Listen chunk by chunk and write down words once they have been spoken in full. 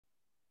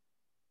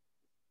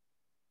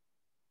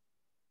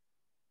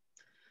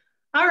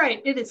All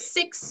right, it is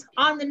 6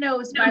 on the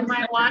nose by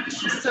my watch,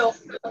 so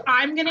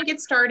I'm going to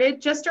get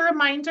started. Just a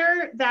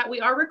reminder that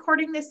we are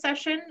recording this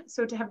session,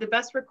 so to have the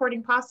best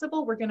recording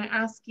possible, we're going to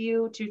ask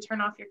you to turn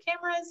off your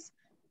cameras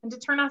and to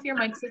turn off your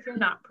mics if you're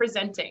not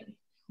presenting.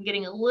 I'm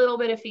getting a little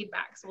bit of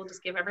feedback, so we'll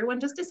just give everyone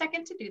just a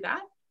second to do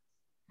that.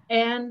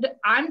 And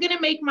I'm going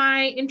to make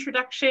my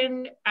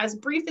introduction as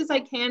brief as I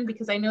can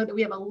because I know that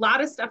we have a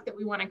lot of stuff that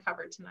we want to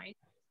cover tonight.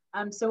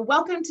 So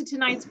welcome to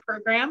tonight's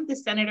program. The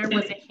Senator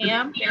Was a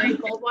Ham, Barry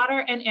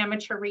Goldwater, and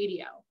Amateur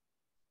Radio.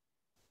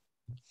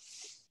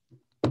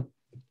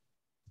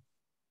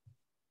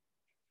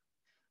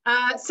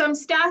 Some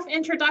staff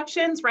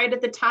introductions right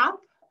at the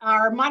top.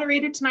 Our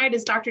moderator tonight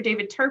is Dr.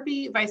 David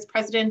Turpey, Vice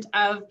President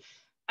of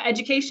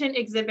Education,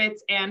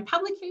 Exhibits, and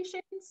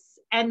Publications.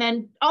 And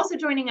then also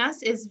joining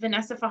us is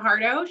Vanessa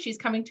Fajardo. She's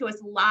coming to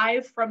us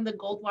live from the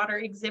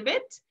Goldwater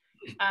exhibit.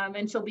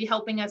 And she'll be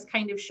helping us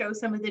kind of show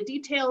some of the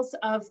details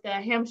of the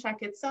ham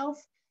shack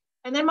itself.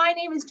 And then my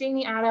name is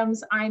Jamie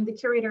Adams. I'm the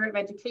Curator of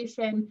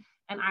Education,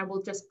 and I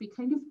will just be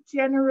kind of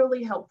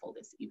generally helpful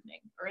this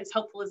evening, or as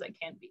helpful as I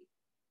can be.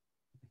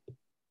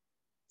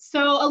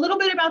 So a little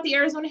bit about the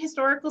Arizona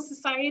Historical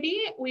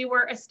Society. We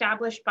were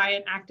established by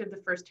an act of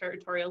the first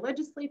territorial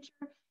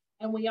legislature,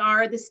 and we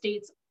are the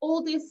state's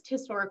oldest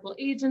historical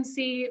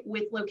agency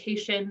with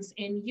locations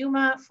in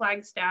Yuma,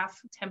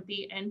 Flagstaff,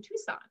 Tempe, and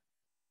Tucson.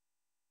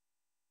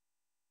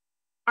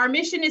 Our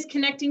mission is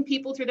connecting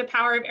people through the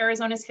power of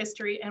Arizona's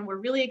history, and we're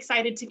really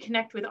excited to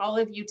connect with all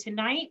of you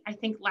tonight. I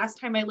think last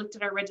time I looked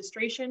at our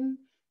registration,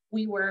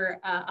 we were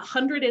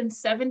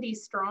 170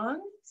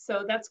 strong,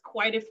 so that's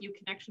quite a few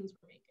connections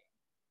we're making.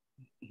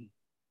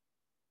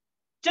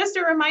 Just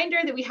a reminder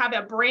that we have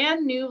a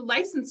brand new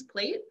license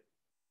plate.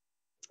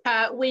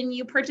 When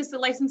you purchase a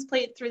license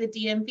plate through the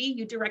DMV,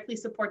 you directly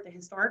support the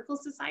Historical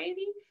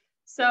Society.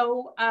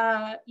 So,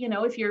 you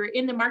know, if you're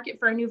in the market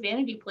for a new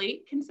vanity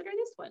plate, consider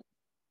this one.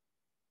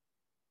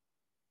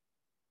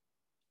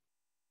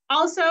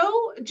 Also,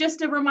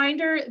 just a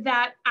reminder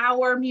that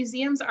our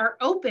museums are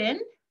open.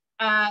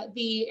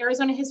 The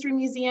Arizona History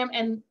Museum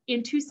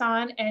in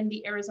Tucson and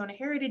the Arizona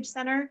Heritage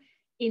Center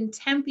in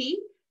Tempe.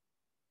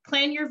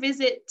 Plan your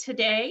visit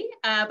today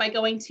by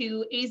going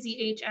to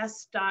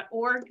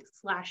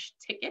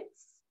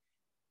azhs.org/tickets.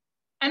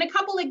 And a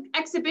couple of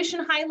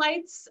exhibition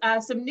highlights,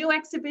 some new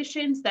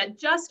exhibitions that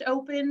just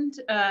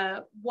opened.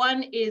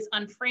 One is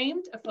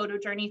Unframed, a photo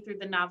journey through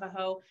the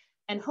Navajo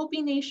and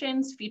Hopi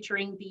Nations,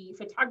 featuring the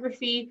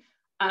photography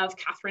of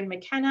Catherine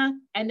McKenna.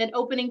 And then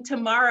opening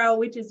tomorrow,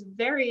 which is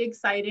very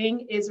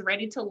exciting, is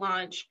Ready to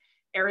Launch,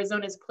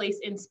 Arizona's Place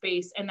in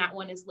Space, and that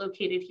one is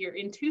located here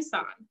in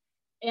Tucson.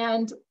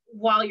 And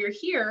while you're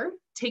here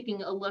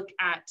taking a look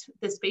at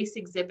the space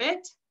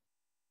exhibit,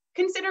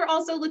 consider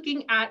also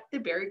looking at the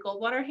Barry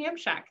Goldwater Ham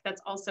Shack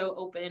that's also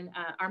open.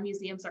 Our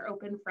museums are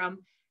open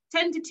from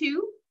 10 to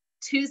 2,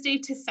 Tuesday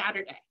to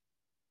Saturday.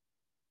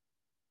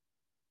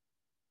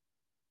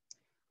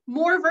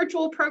 More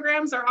virtual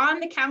programs are on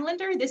the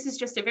calendar. This is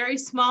just a very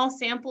small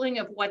sampling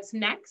of what's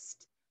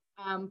next,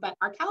 but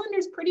our calendar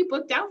is pretty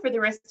booked out for the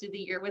rest of the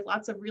year with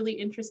lots of really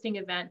interesting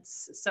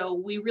events. So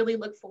we really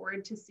look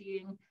forward to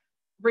seeing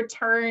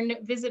return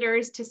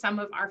visitors to some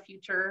of our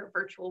future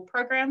virtual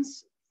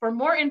programs. For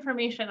more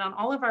information on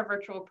all of our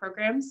virtual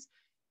programs,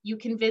 you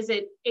can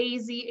visit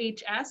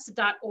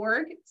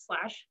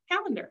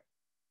azhs.org/calendar.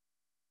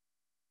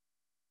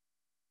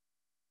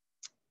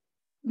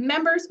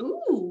 Members,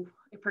 ooh,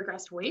 it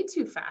progressed way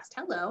too fast.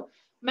 Hello.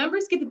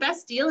 Members get the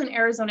best deal in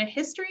Arizona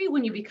history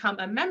when you become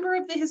a member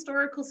of the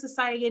Historical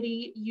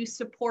Society. You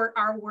support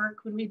our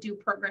work when we do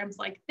programs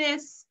like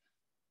this,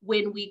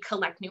 when we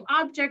collect new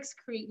objects,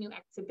 create new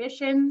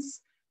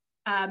exhibitions.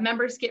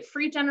 Members get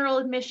free general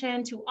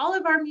admission to all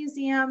of our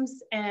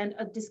museums and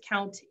a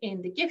discount in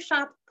the gift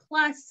shop,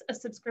 plus a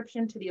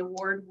subscription to the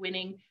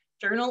award-winning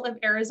Journal of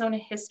Arizona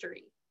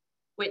History,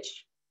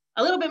 which,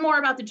 a little bit more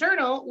about the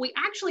journal, we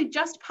actually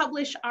just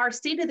published our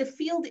State of the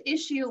Field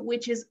issue,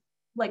 which is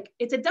like,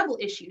 it's a double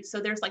issue. So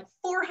there's like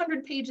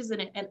 400 pages in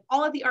it and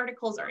all of the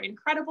articles are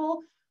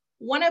incredible.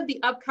 One of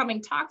the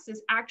upcoming talks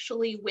is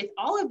actually with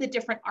all of the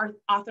different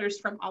authors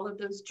from all of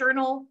those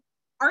journal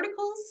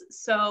articles.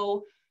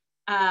 So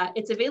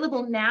it's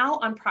available now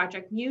on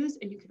Project News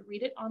and you can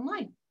read it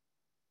online.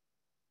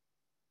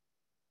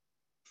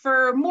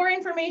 For more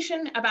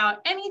information about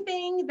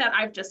anything that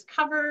I've just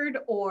covered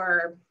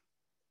or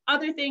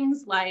other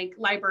things like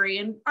library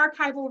and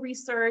archival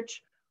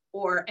research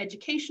or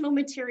educational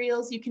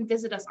materials, you can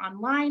visit us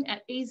online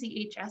at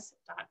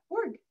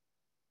azhs.org.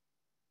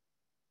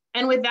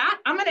 And with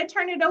that, I'm going to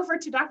turn it over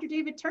to Dr.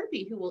 David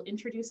Turpey, who will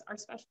introduce our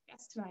special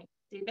guest tonight.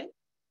 David?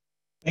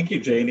 Thank you,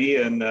 Jamie,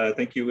 and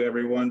thank you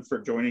everyone for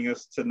joining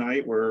us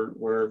tonight.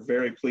 We're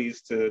very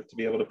pleased to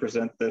be able to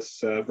present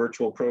this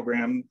virtual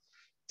program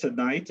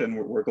tonight, and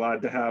we're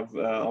glad to have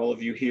all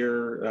of you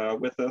here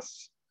with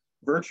us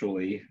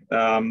virtually.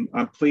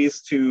 I'm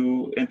pleased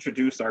to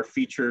introduce our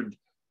featured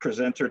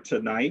presenter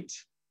tonight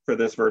for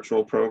this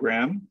virtual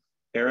program,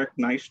 Eric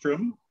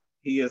Nystrom.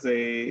 He is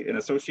an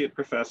associate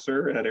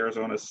professor at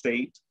Arizona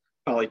State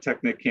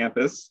Polytechnic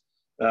campus,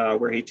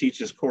 where he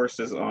teaches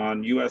courses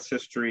on US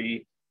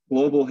history,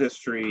 global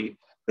history,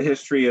 the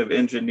history of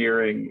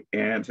engineering,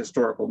 and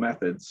historical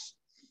methods.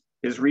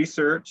 His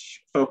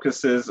research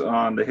focuses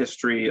on the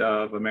history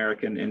of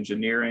American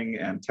engineering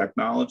and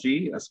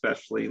technology,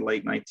 especially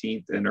late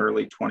 19th and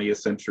early 20th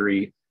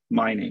century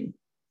mining.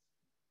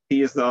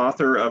 He is the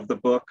author of the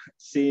book,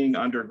 Seeing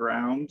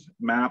Underground,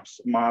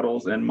 Maps,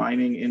 Models, and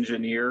Mining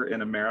Engineer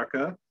in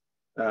America,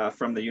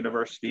 from the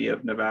University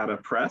of Nevada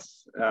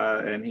Press.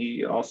 And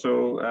he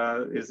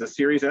also is a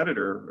series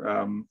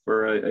editor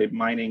for a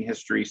mining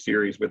history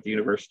series with the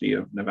University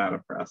of Nevada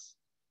Press.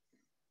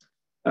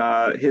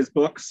 His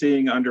book,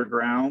 Seeing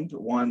Underground,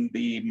 won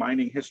the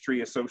Mining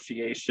History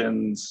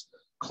Association's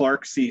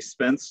Clark C.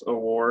 Spence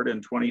Award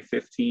in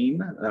 2015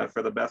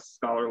 for the best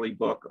scholarly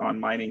book on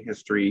mining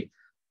history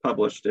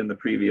published in the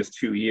previous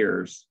 2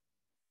 years.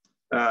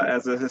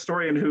 As a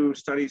historian who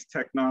studies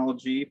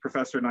technology,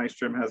 Professor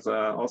Nystrom has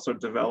also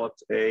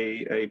developed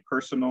a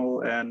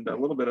personal and a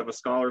little bit of a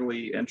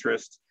scholarly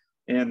interest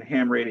in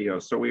ham radio.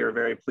 So we are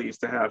very pleased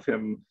to have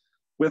him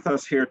with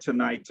us here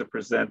tonight to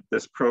present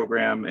this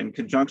program in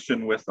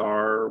conjunction with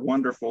our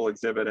wonderful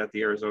exhibit at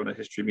the Arizona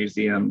History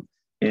Museum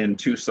in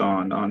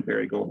Tucson on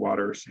Barry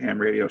Goldwater's Ham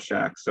Radio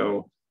Shack.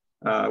 So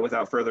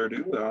without further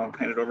ado, I'll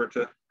hand it over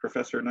to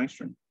Professor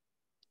Nystrom.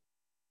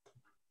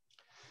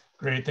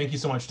 Great, thank you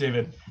so much,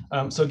 David.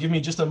 So give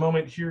me just a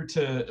moment here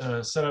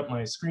to set up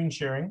my screen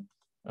sharing.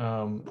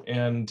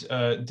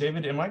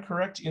 David, am I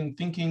correct in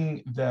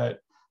thinking that,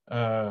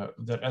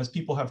 that as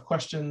people have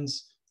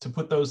questions, to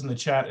put those in the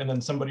chat and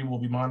then somebody will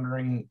be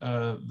monitoring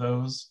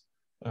those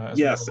as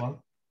we go along?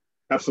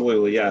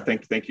 Absolutely, yeah,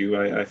 thank you.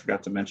 I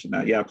forgot to mention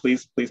that. Yeah,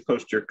 please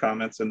post your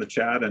comments in the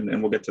chat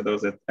and we'll get to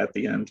those at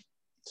the end.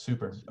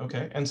 Super,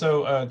 okay. And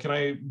so can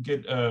I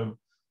get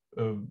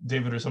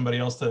David or somebody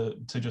else to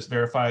just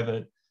verify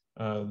that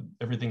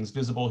everything's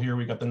visible here?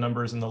 We got the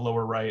numbers in the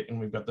lower right and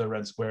we've got the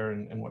red square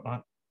and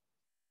whatnot.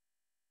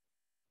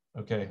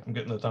 Okay, I'm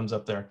getting the thumbs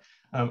up there.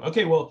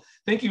 Okay, well,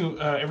 thank you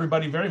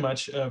everybody very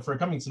much for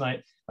coming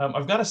tonight.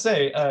 I've got to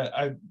say,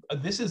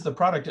 this is the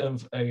product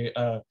of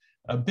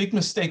a big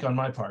mistake on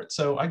my part.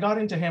 So I got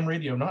into ham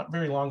radio not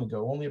very long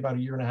ago, only about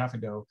 1.5 years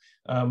ago,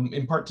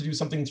 in part to do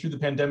something through the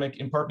pandemic,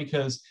 in part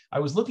because I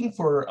was looking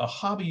for a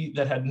hobby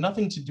that had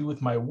nothing to do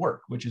with my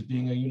work, which is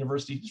being a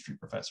university history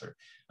professor.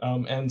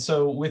 And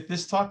so with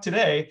this talk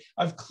today,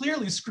 I've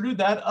clearly screwed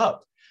that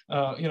up.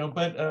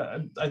 But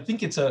I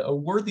think it's a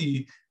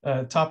worthy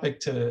topic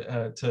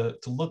to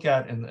look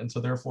at, and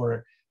so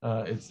therefore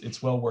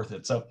it's well worth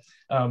it. So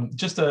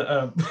just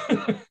my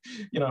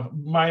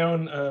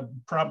own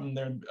problem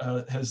there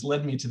has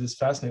led me to this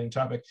fascinating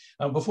topic.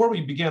 Before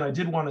we begin, I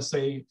did want to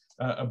say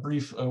a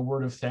brief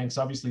word of thanks,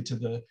 obviously, to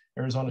the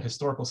Arizona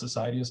Historical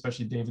Society,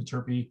 especially David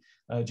Turpey,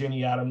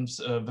 Janie Adams,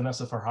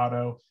 Vanessa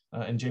Farhado,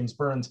 and James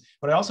Burns.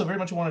 But I also very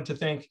much wanted to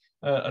thank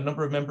a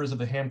number of members of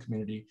the ham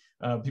community,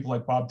 people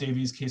like Bob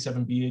Davies,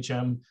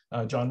 K7BHM,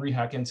 John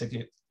Rehak,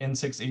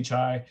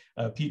 N6HI,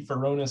 Pete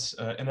Veronis,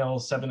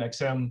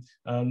 NL7XM,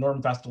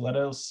 Norm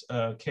Vastiletos,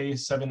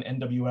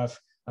 K7NWF,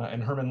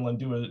 and Herman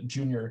Landua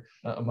Jr.,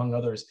 among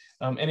others.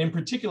 And in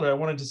particular, I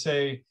wanted to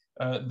say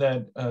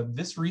that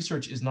this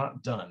research is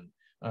not done.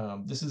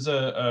 This is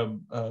a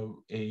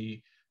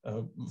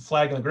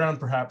flag in the ground,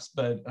 perhaps,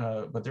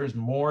 but there's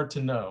more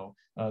to know.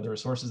 There are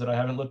sources that I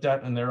haven't looked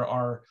at, and there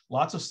are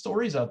lots of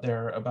stories out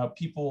there about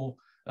people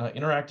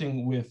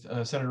interacting with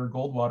Senator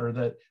Goldwater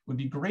that would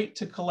be great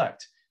to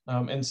collect.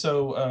 And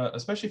so,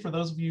 especially for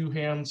those of you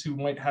hams who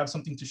might have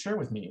something to share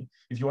with me,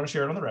 if you want to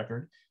share it on the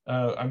record,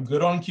 I'm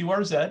good on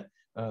QRZ.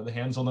 The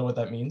hams will know what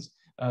that means.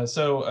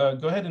 So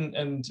go ahead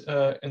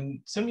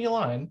and send me a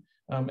line.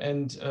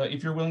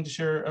 If you're willing to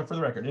share for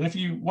the record. And if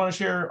you want to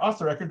share off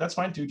the record, that's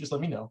fine too, just let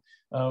me know.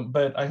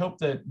 But I hope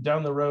that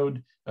down the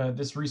road,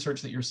 this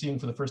research that you're seeing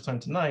for the first time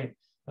tonight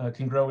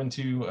can grow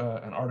into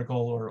an article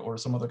or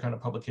some other kind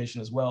of publication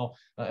as well,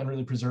 and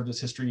really preserve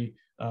this history,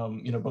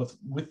 both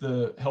with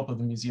the help of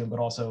the museum, but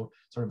also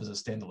sort of as a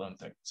standalone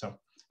thing. So,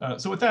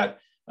 so with that,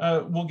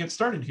 we'll get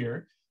started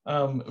here.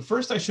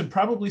 First, I should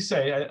probably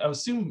say, I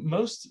assume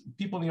most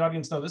people in the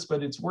audience know this,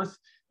 but it's worth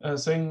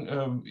saying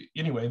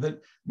anyway, that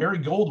Barry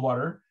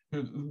Goldwater,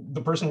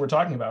 the person we're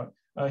talking about,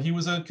 he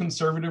was a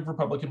conservative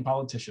Republican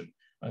politician.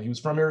 He was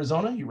from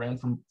Arizona. He ran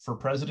for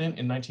president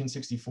in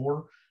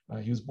 1964.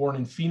 He was born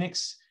in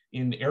Phoenix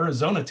in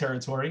Arizona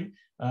territory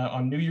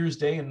on New Year's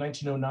Day in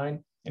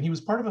 1909. And he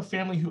was part of a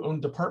family who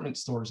owned department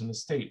stores in the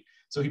state.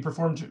 So he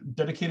performed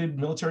dedicated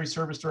military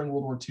service during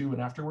World War II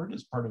and afterward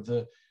as part of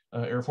the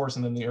Air Force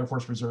and then the Air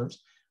Force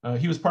Reserves.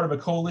 He was part of a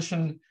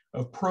coalition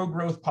of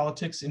pro-growth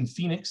politics in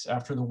Phoenix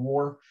after the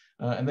war.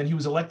 And then he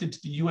was elected to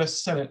the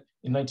US Senate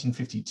in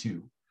 1952.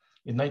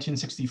 In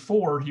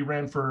 1964, he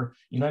ran for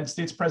United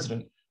States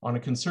president on a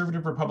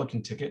conservative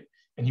Republican ticket,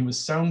 and he was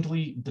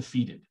soundly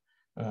defeated.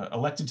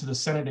 Elected to the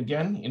Senate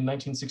again in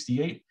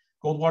 1968,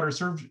 Goldwater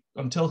served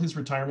until his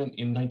retirement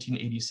in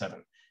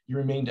 1987. He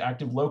remained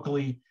active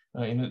locally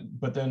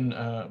but then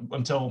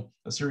until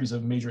a series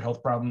of major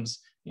health problems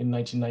in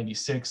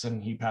 1996,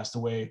 and he passed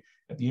away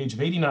at the age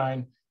of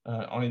 89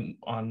 on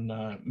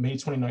May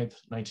 29th,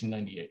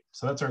 1998.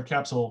 So that's our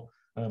capsule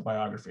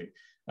biography.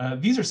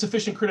 These are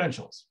sufficient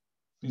credentials.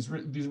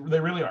 They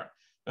really are.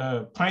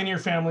 Pioneer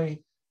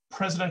family,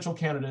 presidential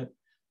candidate,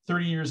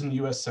 30 years in the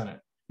US Senate.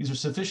 These are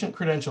sufficient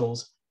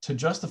credentials to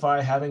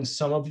justify having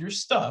some of your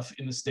stuff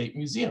in the State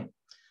Museum.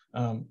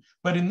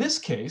 But in this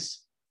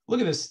case,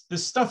 look at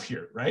this stuff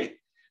here, right?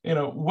 You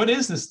know, what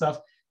is this stuff?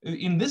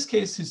 In this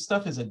case, his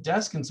stuff is a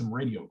desk and some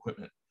radio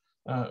equipment.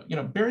 You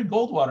know, Barry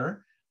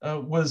Goldwater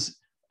was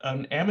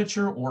an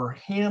amateur or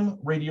ham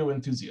radio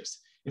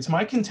enthusiast. It's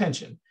my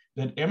contention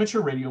that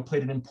amateur radio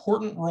played an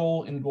important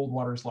role in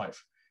Goldwater's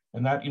life,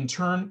 and that in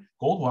turn,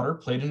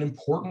 Goldwater played an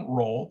important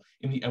role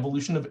in the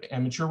evolution of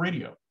amateur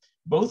radio.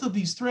 Both of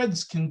these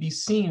threads can be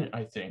seen,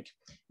 I think,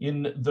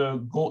 in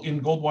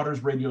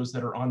Goldwater's radios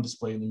that are on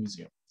display in the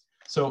museum.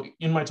 So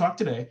in my talk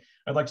today,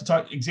 I'd like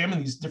to examine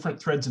these different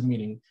threads of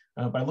meaning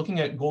by looking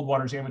at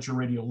Goldwater's amateur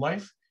radio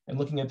life and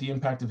looking at the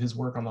impact of his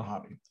work on the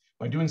hobby.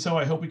 By doing so,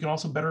 I hope we can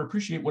also better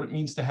appreciate what it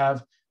means to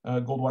have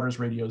Goldwater's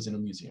radios in a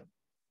museum.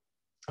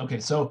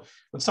 Okay, so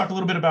let's talk a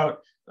little bit about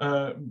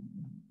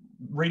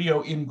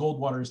radio in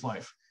Goldwater's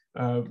life.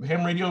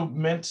 Ham radio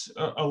meant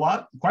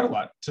quite a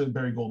lot to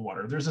Barry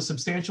Goldwater. There's a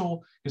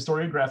substantial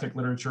historiographic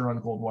literature on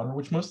Goldwater,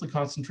 which mostly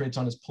concentrates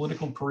on his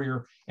political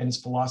career and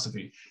his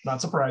philosophy. Not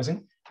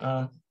surprising,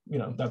 you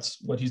know,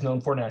 that's what he's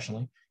known for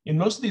nationally. In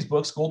most of these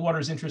books,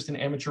 Goldwater's interest in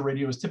amateur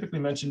radio is typically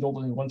mentioned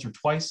only once or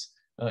twice,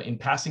 in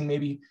passing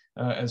maybe,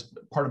 as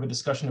part of a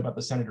discussion about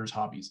the senator's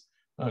hobbies.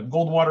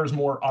 Goldwater's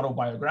more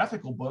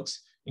autobiographical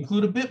books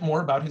include a bit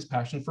more about his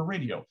passion for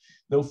radio,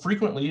 though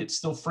frequently it's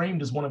still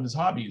framed as one of his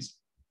hobbies.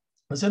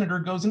 The senator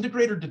goes into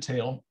greater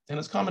detail, and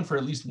it's common for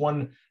at least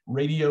one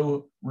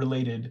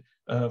radio-related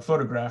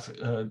photograph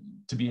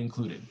to be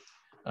included.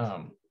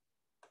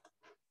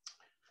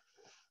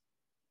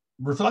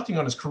 Reflecting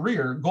on his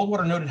career,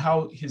 Goldwater noted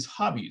how his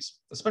hobbies,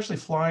 especially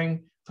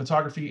flying,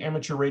 photography,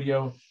 amateur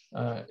radio,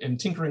 and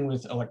tinkering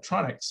with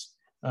electronics,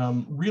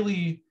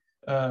 really,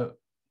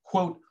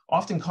 quote,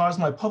 often caused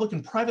my public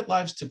and private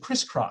lives to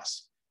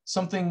crisscross,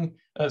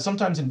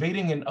 sometimes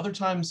invading and other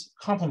times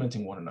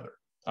complementing one another,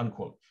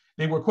 unquote.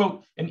 They were,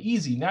 quote, an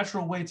easy,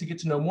 natural way to get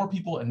to know more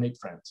people and make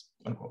friends,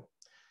 unquote.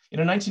 In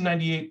a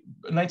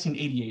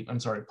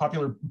 1988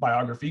 popular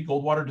biography,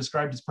 Goldwater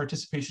described his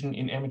participation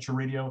in amateur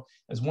radio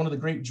as one of the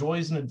great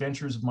joys and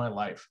adventures of my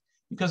life,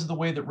 because of the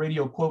way that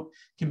radio, quote,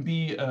 can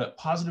be a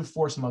positive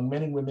force among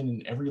men and women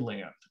in every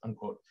land,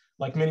 unquote.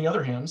 Like many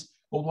other hams,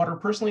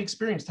 Goldwater personally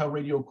experienced how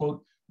radio,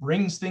 quote,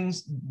 brings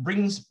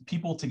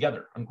people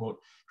together, unquote,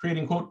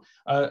 creating, quote,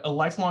 a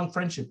lifelong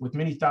friendship with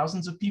many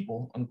thousands of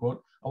people,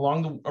 unquote,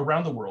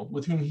 around the world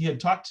with whom he had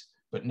talked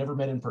but never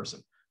met in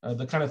person.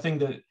 The kind of thing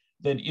that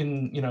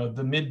in, you know,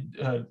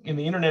 in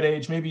the internet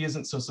age maybe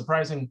isn't so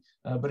surprising,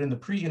 but in the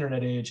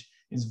pre-internet age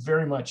is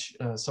very much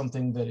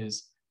something that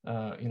is,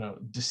 you know,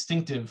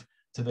 distinctive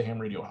to the ham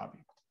radio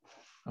hobby.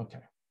 Okay.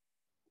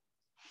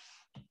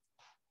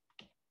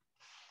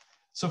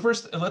 So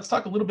first, let's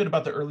talk a little bit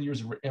about the early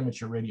years of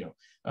amateur radio.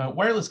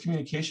 Wireless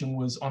communication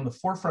was on the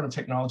forefront of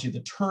technology at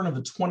the turn of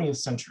the 20th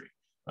century.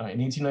 In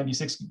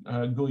 1896,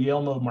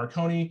 Guglielmo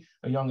Marconi,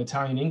 a young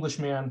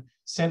Italian-Englishman,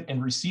 sent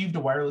and received a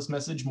wireless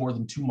message more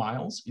than 2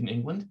 miles in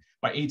England.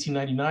 By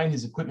 1899,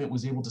 his equipment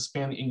was able to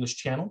span the English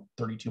Channel,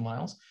 32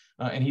 miles,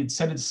 and he had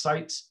set his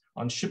sights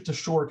on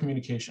ship-to-shore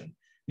communication.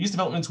 These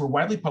developments were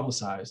widely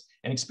publicized,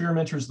 and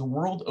experimenters the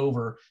world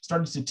over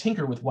started to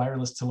tinker with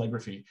wireless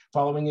telegraphy,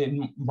 following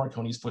in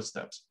Marconi's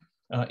footsteps.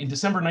 In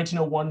December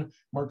 1901,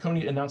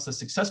 Marconi announced a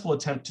successful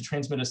attempt to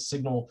transmit a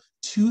signal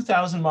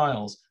 2,000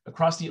 miles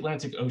across the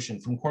Atlantic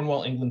Ocean from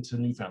Cornwall, England to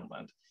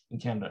Newfoundland in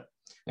Canada.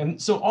 And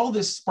so all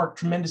this sparked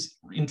tremendous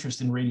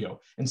interest in radio,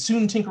 and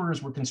soon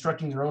tinkerers were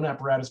constructing their own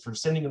apparatus for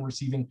sending and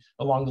receiving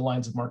along the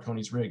lines of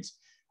Marconi's rigs.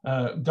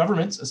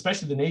 Governments,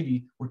 especially the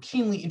Navy, were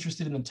keenly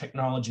interested in the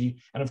technology,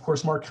 and of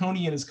course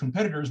Marconi and his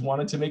competitors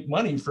wanted to make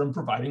money from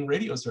providing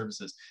radio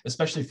services,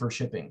 especially for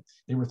shipping.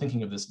 They were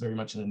thinking of this very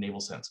much in a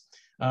naval sense.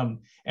 And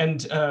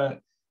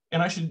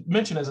I should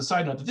mention as a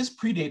side note that this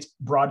predates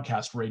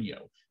broadcast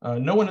radio.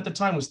 No one at the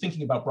time was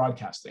thinking about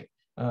broadcasting.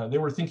 They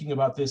were thinking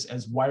about this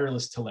as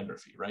wireless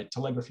telegraphy, right?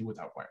 Telegraphy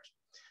without wires.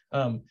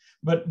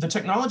 But the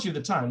technology of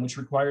the time, which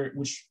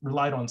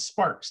relied on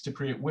sparks to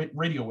create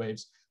radio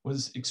waves,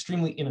 was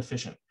extremely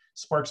inefficient.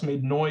 Sparks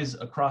made noise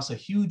across a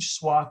huge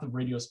swath of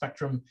radio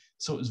spectrum,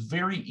 so it was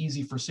very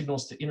easy for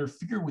signals to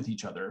interfere with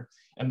each other,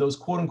 and those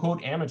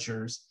quote-unquote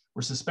amateurs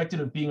were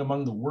suspected of being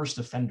among the worst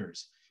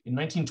offenders. In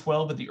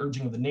 1912, at the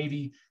urging of the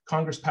Navy,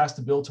 Congress passed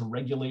a bill to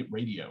regulate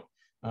radio.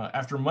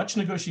 After much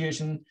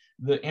negotiation,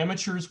 the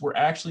amateurs were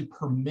actually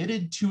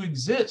permitted to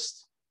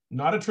exist.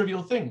 Not a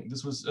trivial thing.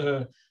 This was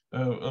a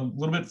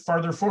little bit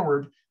farther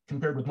forward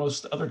compared with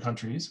most other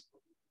countries.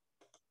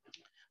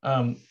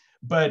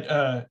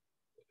 But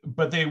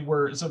but they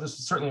were, so this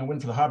was certainly a win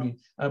for the hobby,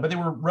 but they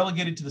were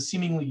relegated to the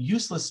seemingly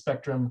useless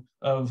spectrum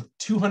of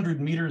 200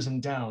 meters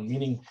and down,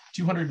 meaning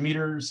 200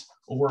 meters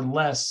or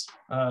less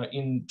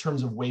in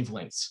terms of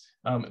wavelengths,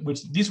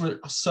 which these were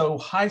so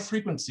high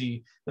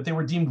frequency that they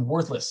were deemed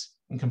worthless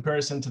in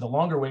comparison to the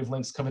longer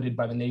wavelengths coveted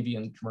by the Navy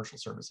and commercial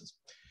services.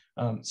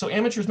 So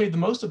amateurs made the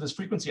most of this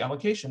frequency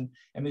allocation,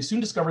 and they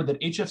soon discovered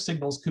that HF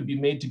signals could be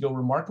made to go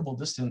remarkable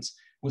distance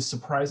with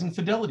surprising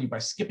fidelity by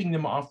skipping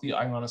them off the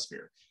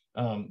ionosphere.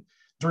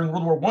 During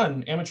World War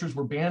I, amateurs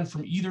were banned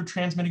from either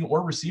transmitting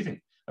or receiving,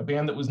 a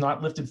ban that was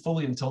not lifted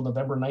fully until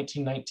November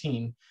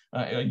 1919,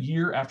 a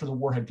year after the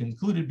war had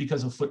concluded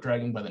because of foot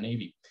dragging by the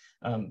Navy.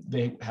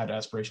 They had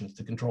aspirations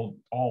to control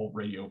all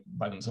radio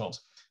by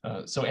themselves.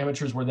 So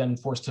amateurs were then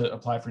forced to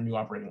apply for a new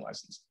operating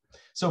license.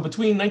 So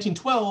between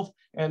 1912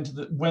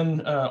 and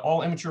when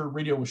all amateur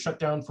radio was shut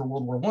down for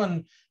World War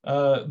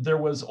I, there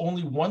was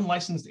only one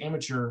licensed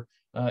amateur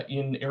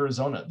in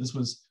Arizona. This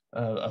was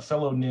a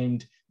fellow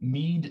named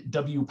Meade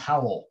W.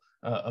 Powell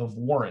of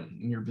Warren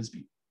near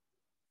Bisbee.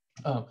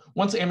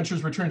 Once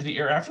amateurs returned to the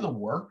air after the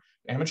war,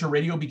 amateur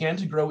radio began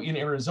to grow in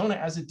Arizona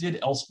as it did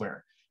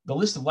elsewhere. The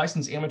list of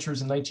licensed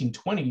amateurs in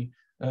 1920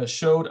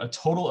 showed a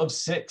total of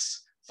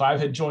 6. 5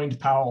 had joined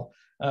Powell,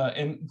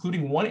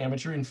 including 1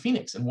 amateur in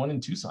Phoenix and 1 in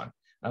Tucson,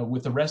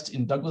 with the rest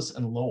in Douglas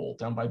and Lowell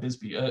down by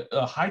Bisbee,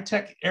 a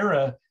high-tech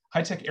area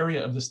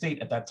of the state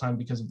at that time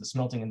because of the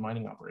smelting and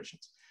mining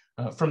operations.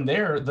 From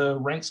there, the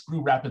ranks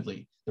grew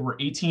rapidly. There were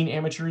 18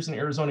 amateurs in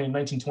Arizona in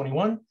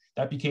 1921.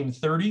 That became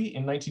 30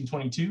 in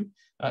 1922.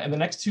 And the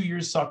next 2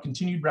 years saw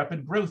continued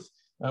rapid growth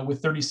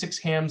with 36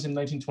 hams in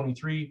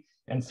 1923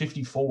 and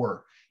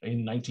 54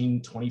 in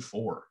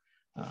 1924.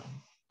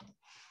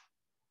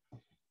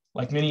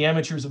 Like many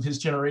amateurs of his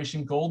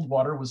generation,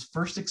 Goldwater was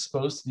first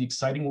exposed to the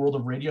exciting world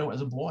of radio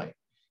as a boy.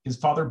 His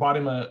father bought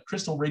him a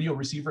crystal radio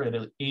receiver at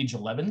age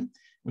 11,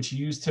 which he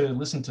used to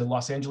listen to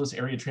Los Angeles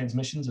area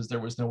transmissions as there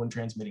was no one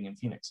transmitting in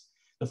Phoenix.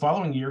 The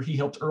following year, he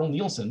helped Earl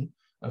Nielsen,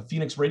 a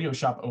Phoenix radio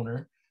shop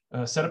owner,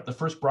 set up the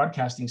first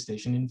broadcasting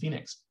station in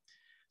Phoenix.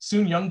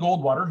 Soon, young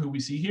Goldwater, who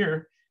we see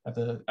here at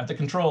the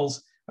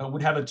controls,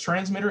 would have a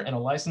transmitter and a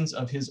license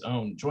of his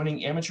own,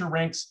 joining amateur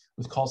ranks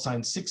with call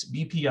sign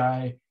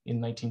 6BPI in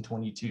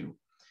 1922.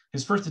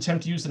 His first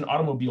attempt to use an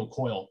automobile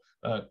coil,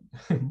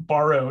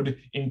 borrowed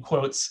in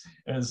quotes,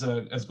 as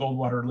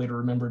Goldwater later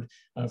remembered,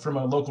 from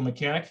a local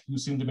mechanic who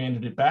soon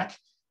demanded it back,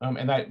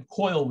 and that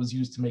coil was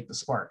used to make the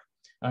spark.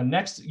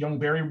 Next, young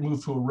Barry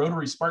moved to a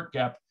rotary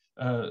gap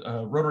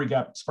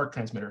spark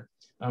transmitter,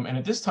 and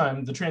at this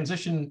time, the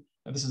transition,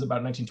 this is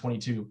about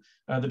 1922,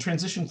 the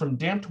transition from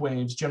damped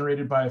waves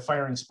generated by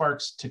firing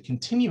sparks to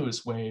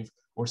continuous wave,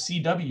 or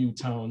CW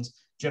tones,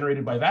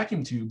 generated by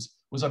vacuum tubes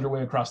was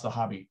underway across the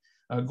hobby.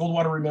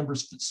 Goldwater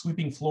remembers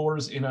sweeping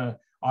floors in an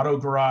auto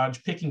garage,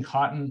 picking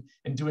cotton,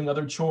 and doing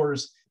other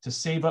chores to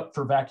save up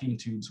for vacuum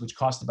tubes, which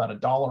cost about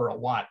 $1 a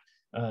watt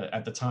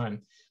at the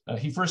time.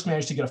 He first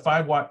managed to get a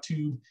 5-watt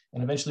tube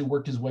and eventually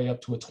worked his way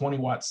up to a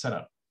 20-watt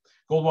setup.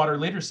 Goldwater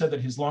later said that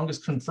his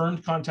longest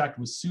confirmed contact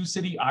was Sioux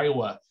City,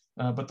 Iowa,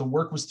 but the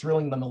work was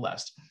thrilling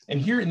nonetheless. And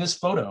here in this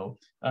photo,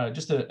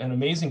 just an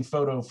amazing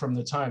photo from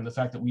the time, the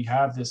fact that we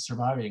have this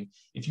surviving.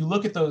 If you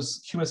look at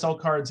those QSL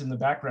cards in the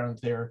background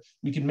there,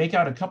 we can make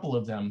out a couple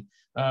of them.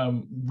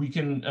 We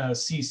can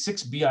see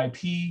 6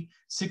 BIP,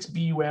 6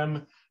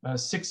 BUM,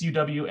 6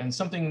 UW, and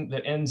something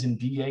that ends in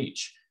BH.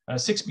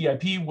 6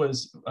 BIP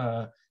was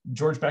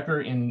George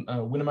Becker in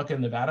Winnemucca,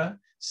 Nevada.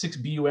 6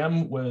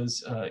 BUM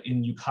was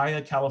in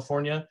Ukiah,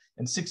 California,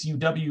 and 6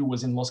 UW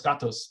was in Los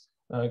Gatos,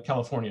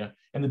 California.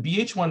 And the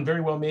BH one very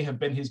well may have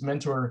been his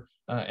mentor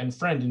and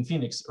friend in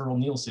Phoenix, Earl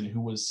Nielsen,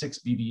 who was 6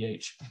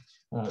 BBH.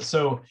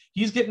 So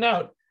he's getting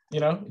out,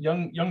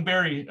 young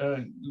Barry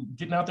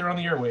getting out there on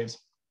the airwaves.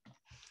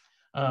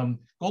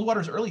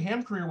 Goldwater's early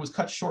ham career was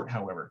cut short,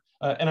 however.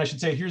 And I should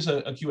say, here's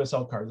a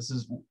QSL card. This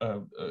is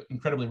an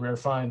incredibly rare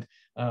find.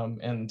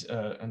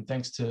 And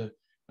thanks to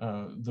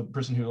the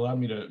person who allowed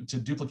me to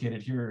duplicate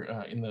it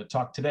here in the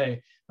talk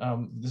today.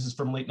 This is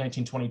from late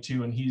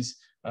 1922, and he's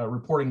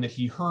reporting that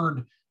he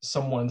heard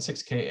someone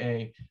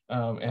 6KA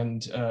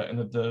and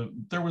that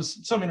there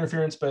was some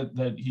interference, but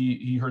that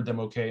he heard them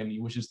okay, and he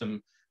wishes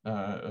them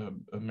a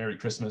Merry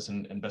Christmas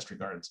and best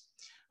regards.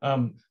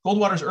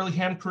 Goldwater's early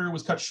ham career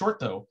was cut short,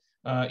 though.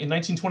 In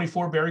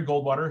 1924, Barry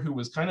Goldwater, who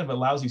was kind of a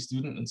lousy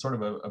student and sort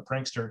of a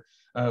prankster,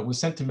 was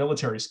sent to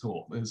military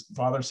school. His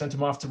father sent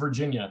him off to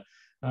Virginia.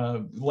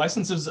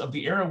 Licenses of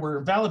the era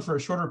were valid for a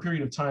shorter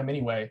period of time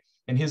anyway,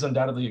 and his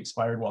undoubtedly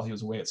expired while he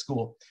was away at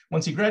school.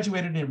 Once he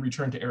graduated and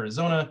returned to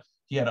Arizona,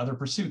 he had other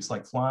pursuits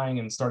like flying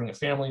and starting a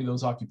family.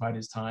 Those occupied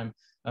his time.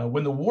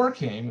 When the war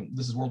came,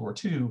 this is World War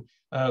II,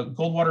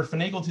 Goldwater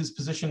finagled his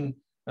position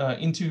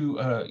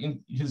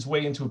his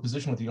way into a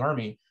position with the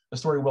Army, a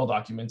story well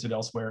documented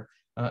elsewhere.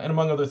 And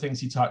among other things,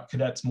 he taught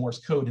cadets Morse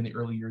code in the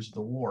early years of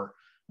the war.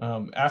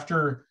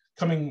 After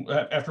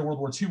World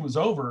War II was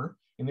over,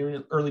 in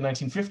the early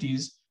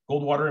 1950s,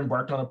 Goldwater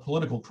embarked on a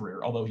political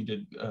career, although he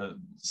did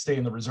stay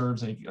in the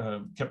reserves and he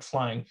kept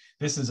flying.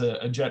 This is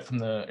a jet from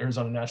the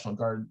Arizona National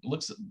Guard. It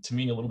looks to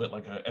me a little bit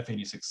like a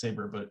F-86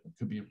 Sabre, but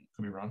could be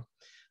wrong.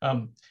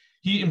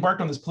 He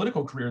embarked on this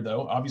political career,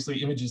 though.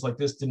 Obviously, images like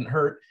this didn't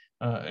hurt.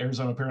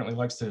 Arizona apparently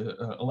likes to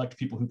elect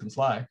people who can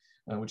fly,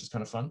 which is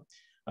kind of fun.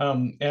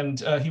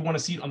 He won a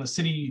seat on the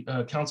City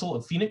Council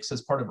of Phoenix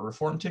as part of a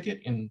reform ticket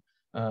in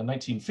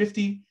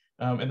 1950.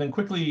 And then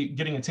quickly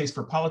getting a taste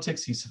for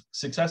politics, he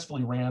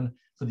successfully ran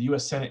for the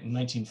US Senate in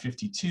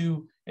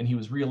 1952, and he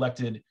was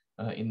reelected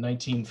in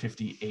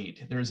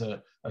 1958. There's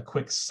a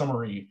quick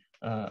summary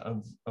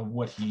of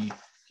what he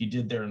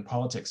did there in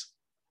politics.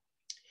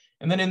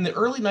 And then in the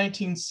early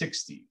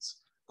 1960s,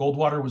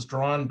 Goldwater was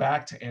drawn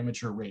back to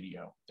amateur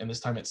radio, and this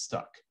time it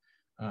stuck.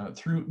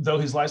 Though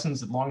his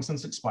license had long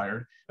since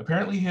expired,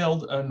 apparently he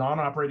held a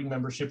non-operating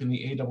membership in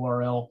the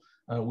ARRL,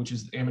 which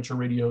is amateur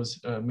radio's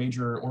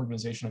major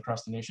organization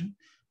across the nation,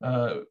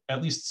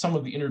 at least some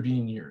of the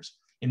intervening years.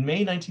 In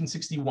May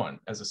 1961,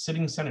 as a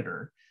sitting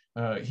senator,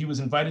 he was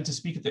invited to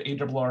speak at the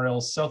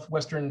ARRL's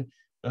Southwestern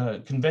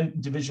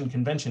Division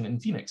Convention in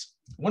Phoenix.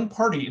 One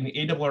party in the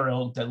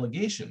ARRL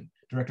delegation,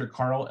 Director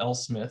Carl L.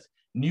 Smith,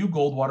 knew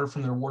Goldwater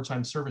from their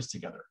wartime service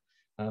together.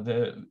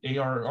 The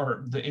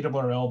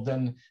ARRL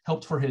then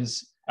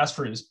asked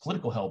for his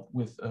political help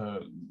with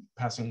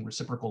passing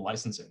reciprocal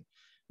licensing.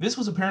 This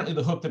was apparently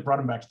the hook that brought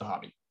him back to the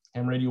hobby.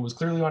 Ham radio was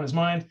clearly on his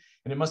mind,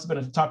 and it must have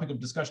been a topic of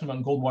discussion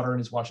among Goldwater and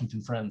his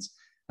Washington friends.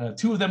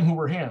 Two of them who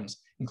were hams,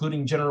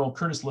 including General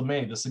Curtis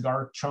LeMay, the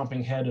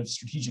cigar-chomping head of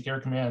Strategic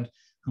Air Command,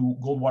 who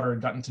Goldwater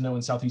had gotten to know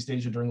in Southeast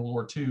Asia during World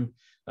War II.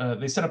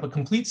 They set up a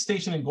complete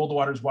station in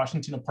Goldwater's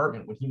Washington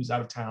apartment when he was out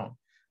of town.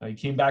 He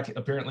came back,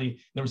 apparently,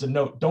 there was a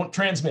note, "Don't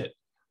transmit,"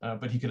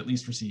 but he could at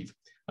least receive.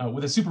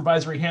 With a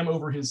supervisory ham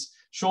over his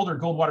shoulder,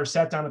 Goldwater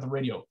sat down at the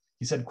radio.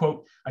 He said,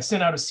 quote, "I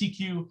sent out a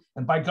CQ,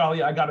 and by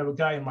golly, I got a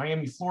guy in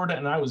Miami, Florida,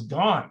 and I was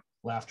gone."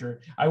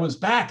 Laughter. "I was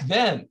back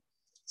then."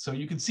 So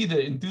you could see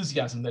the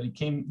enthusiasm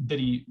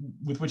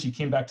with which he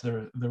came back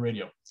to the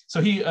radio.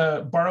 So he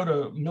borrowed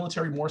a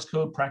military Morse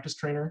code practice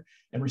trainer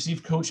and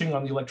received coaching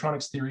on the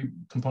electronics theory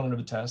component of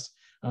the test.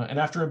 And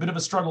after a bit of a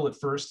struggle at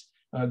first,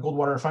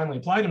 Goldwater finally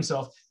applied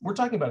himself. We're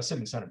talking about a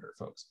sitting senator,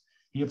 folks.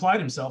 He applied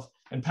himself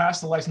and passed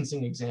the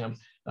licensing exam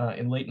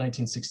in late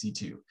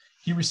 1962.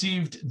 He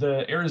received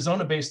the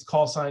Arizona-based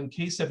call sign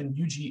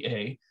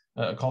K7UGA,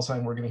 a call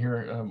sign we're going to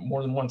hear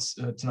more than once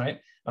tonight,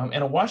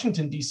 and a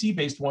Washington,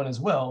 D.C.-based one as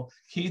well,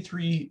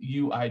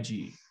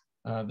 K3UIG.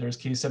 There's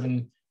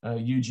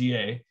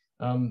K7UGA,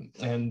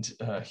 and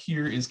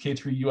here is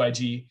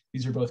K3UIG.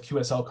 These are both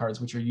QSL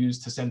cards, which are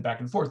used to send back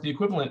and forth, the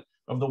equivalent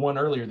of the one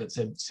earlier that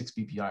said 6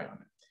 BPI on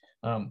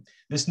it.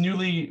 This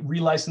newly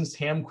relicensed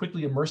ham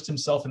quickly immersed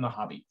himself in the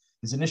hobby.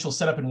 His initial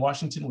setup in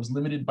Washington was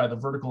limited by the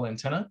vertical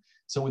antenna,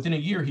 so within a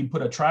year, he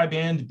put a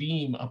tri-band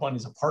beam up on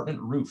his apartment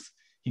roof.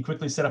 He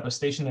quickly set up a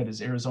station at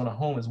his Arizona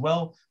home as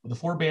well, with a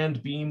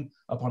 4-band beam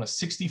up on a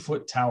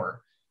 60-foot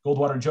tower.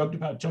 Goldwater joked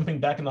about jumping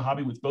back in the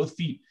hobby with both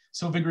feet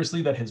so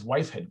vigorously that his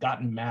wife had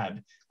gotten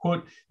mad.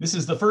 Quote, "This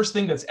is the first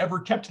thing that's ever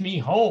kept me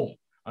home,"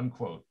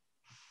 unquote.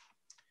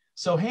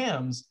 So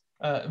hams,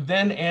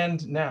 then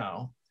and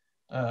now,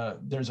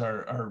 there's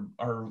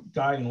our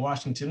guy in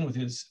Washington with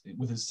his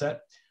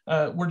set,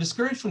 were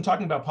discouraged from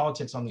talking about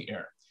politics on the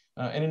air.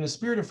 And in a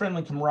spirit of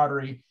friendly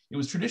camaraderie, it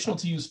was traditional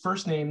to use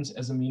first names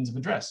as a means of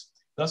address.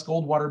 Thus,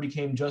 Goldwater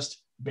became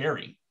just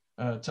Barry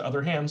to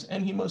other hams,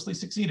 and he mostly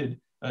succeeded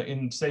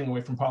in staying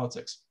away from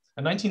politics.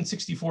 A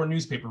 1964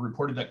 newspaper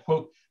reported that,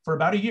 quote, "For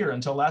about a year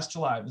until last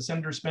July, the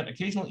senator spent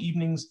occasional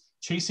evenings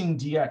chasing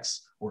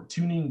DX, or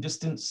tuning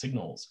distant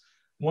signals.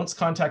 Once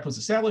contact was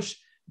established,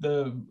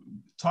 the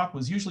talk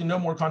was usually no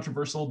more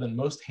controversial than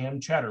most ham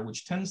chatter,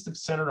 which tends to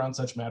center on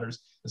such matters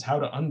as how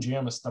to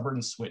unjam a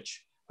stubborn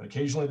switch. But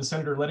occasionally the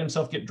senator let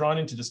himself get drawn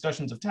into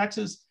discussions of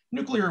taxes,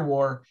 nuclear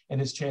war, and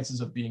his chances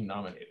of being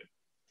nominated,"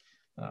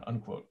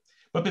 unquote.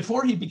 But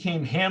before he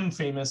became ham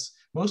famous,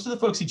 most of the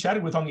folks he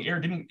chatted with on the air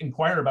didn't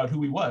inquire about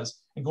who he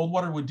was, and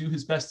Goldwater would do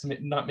his best to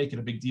not make it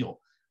a big deal.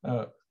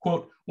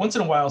 Quote, "Once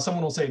in a while,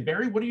 someone will say,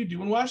 'Barry, what do you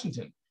do in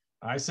Washington?'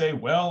 I say,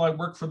 'Well, I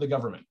work for the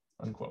government,'"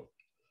 unquote.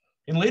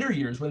 In later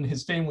years, when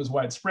his fame was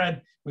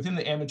widespread within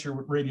the amateur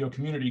radio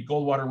community,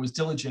 Goldwater was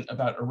diligent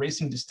about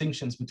erasing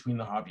distinctions between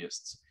the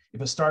hobbyists.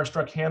 If a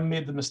starstruck ham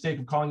made the mistake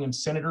of calling him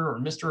Senator or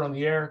Mr. on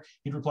the air,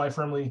 he'd reply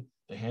firmly,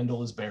 "The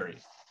handle is Barry."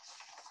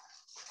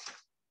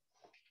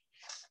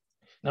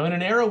 Now, in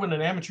an era when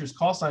an amateur's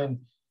call sign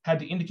had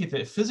to indicate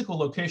the physical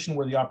location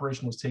where the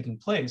operation was taking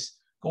place,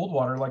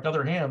 Goldwater, like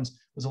other hams,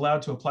 was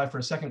allowed to apply for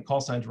a second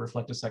call sign to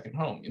reflect a second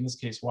home, in this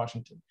case,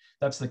 Washington.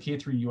 That's the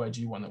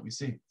K3UIG one that we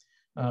see.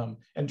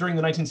 And during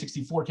the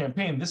 1964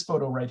 campaign, this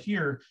photo right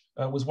here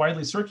was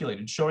widely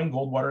circulated, showing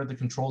Goldwater at the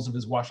controls of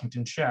his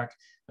Washington shack,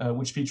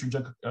 which featured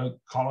a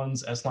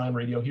Collins S-line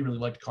radio. He really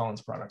liked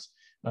Collins products,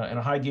 and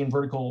a high gain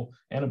vertical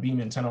and a beam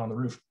antenna on the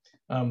roof.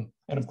 And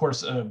of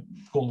course,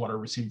 Goldwater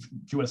received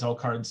QSL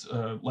cards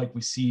like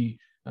we see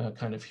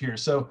kind of here.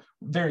 So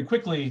very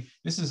quickly,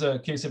 this is a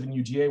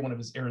K7UGA, one of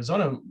his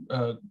Arizona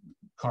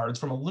cards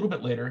from a little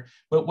bit later.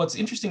 But what's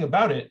interesting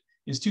about it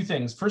is two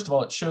things. First of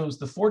all, it shows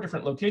the 4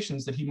 different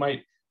locations that he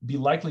might be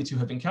likely to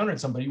have encountered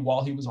somebody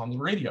while he was on the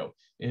radio: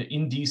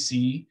 in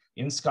DC,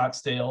 in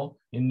Scottsdale,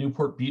 in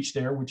Newport Beach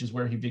there, which is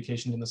where he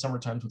vacationed in the summer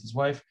times with his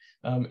wife,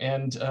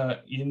 and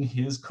in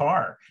his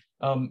car.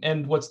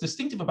 And what's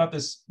distinctive about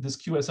this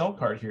QSL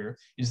card here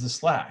is the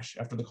slash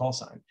after the call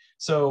sign.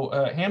 So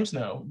hams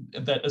know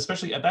that,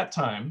 especially at that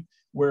time,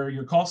 where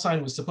your call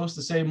sign was supposed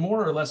to say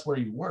more or less where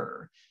you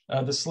were,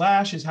 the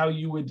slash is how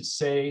you would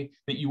say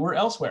that you were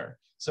elsewhere.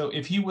 So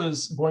if he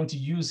was going to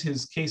use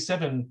his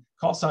K7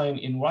 call sign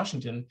in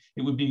Washington,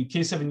 it would be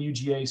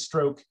K7UGA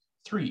stroke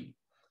 3.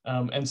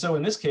 And so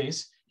in this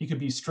case, he could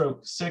be stroke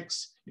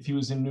 6 if he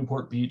was in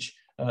Newport Beach,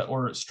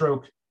 or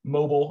stroke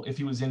mobile if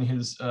he was in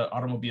his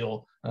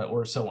automobile,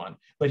 or so on.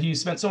 But he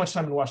spent so much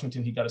time in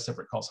Washington, he got a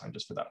separate call sign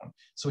just for that one.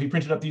 So he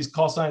printed up these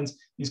call signs,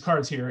 these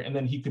cards here, and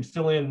then he could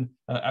fill in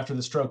after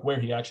the stroke where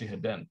he actually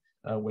had been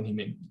when he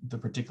made the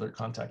particular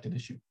contact at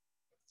issue.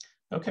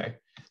 Okay,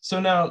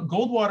 so now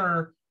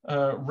Goldwater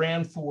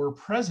ran for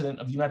president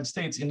of the United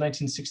States in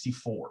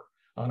 1964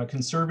 on a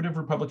conservative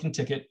Republican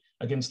ticket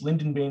against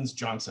Lyndon Baines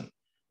Johnson.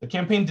 The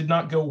campaign did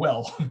not go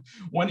well.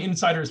 One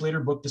insider's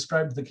later book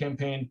described the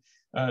campaign,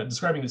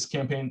 describing this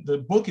campaign. The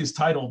book is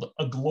titled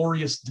 "A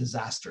Glorious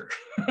Disaster."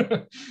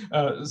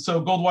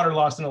 So Goldwater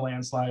lost in a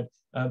landslide.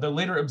 The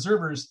later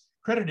observers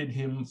credited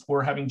him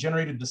for having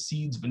generated the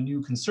seeds of a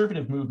new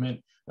conservative movement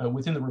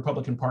within the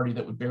Republican Party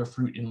that would bear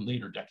fruit in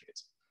later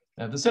decades.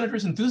 The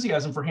senator's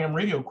enthusiasm for ham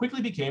radio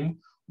quickly became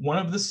one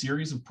of the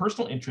series of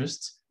personal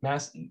interests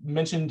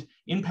mentioned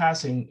in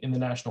passing in the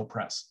national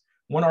press.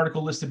 One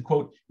article listed,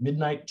 quote,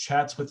 midnight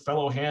chats with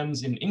fellow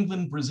hams in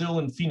England, Brazil,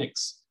 and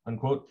Phoenix,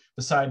 unquote,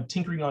 beside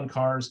tinkering on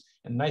cars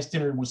and nice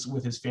dinner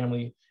with his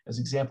family as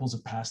examples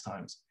of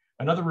pastimes.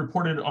 Another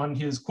reported on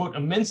his, quote,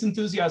 immense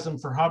enthusiasm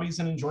for hobbies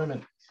and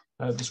enjoyment,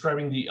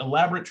 describing the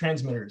elaborate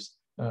transmitters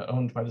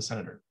owned by the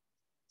senator.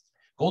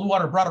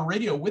 Goldwater brought a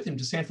radio with him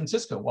to San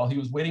Francisco while he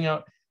was waiting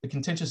out the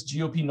contentious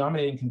GOP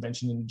nominating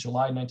convention in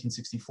July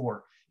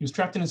 1964. He was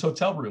trapped in his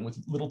hotel room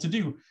with little to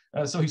do,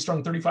 so he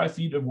strung 35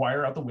 feet of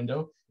wire out the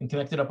window and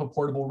connected up a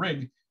portable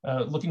rig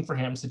looking for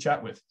hams to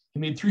chat with. He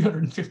made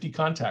 350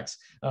 contacts,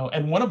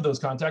 and one of those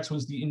contacts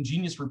was the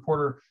ingenious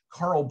reporter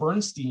Carl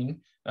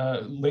Bernstein,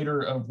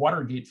 later of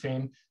Watergate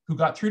fame, who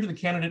got through to the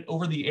candidate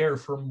over the air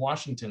from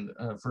Washington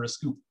for a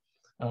scoop.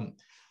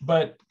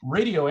 But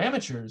radio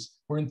amateurs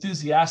were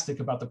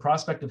enthusiastic about the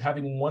prospect of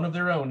having one of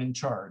their own in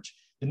charge.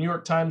 The New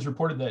York Times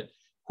reported that,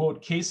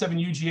 quote,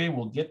 K7UGA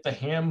will get the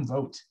ham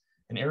vote.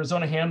 An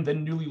Arizona ham,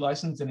 then newly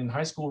licensed and in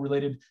high school,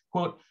 related,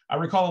 quote, I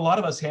recall a lot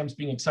of us hams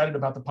being excited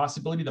about the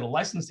possibility that a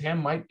licensed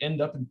ham might end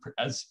up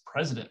as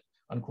president,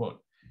 unquote.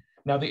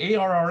 Now, the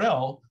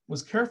ARRL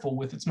was careful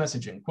with its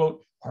messaging,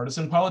 quote,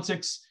 partisan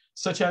politics,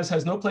 such as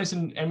has no place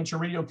in amateur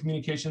radio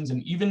communications,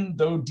 and even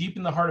though deep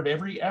in the heart of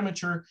every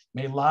amateur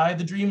may lie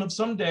the dream of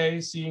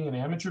someday seeing an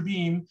amateur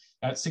beam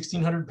at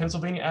 1600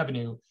 Pennsylvania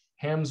Avenue,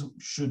 hams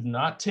should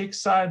not take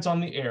sides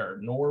on the air,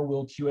 nor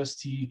will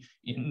QST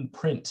in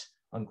print,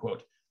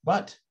 unquote.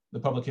 But, the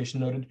publication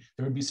noted,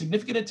 there would be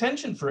significant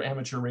attention for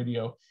amateur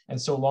radio,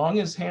 and so long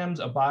as hams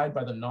abide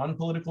by the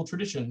non-political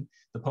tradition,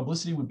 the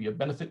publicity would be a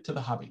benefit to the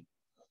hobby.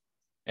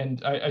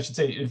 And I should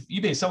say, if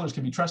eBay sellers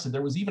can be trusted,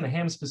 there was even a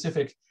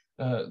ham-specific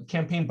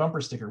campaign bumper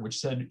sticker which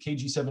said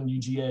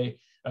KG7UGA,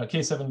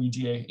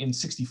 K7UGA in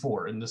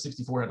 64, and the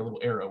 64 had a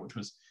little arrow, which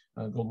was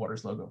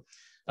Goldwater's logo.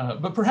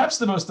 But perhaps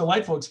the most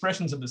delightful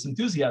expressions of this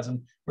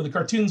enthusiasm were the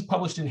cartoons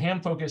published in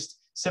ham-focused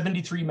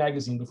 73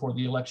 magazine before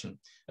the election.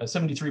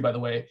 73, by the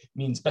way,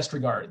 means best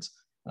regards,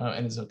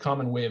 and is a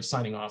common way of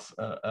signing off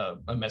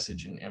a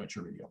message in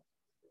amateur radio.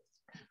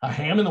 A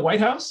ham in the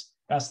White House?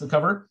 Asked the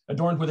cover,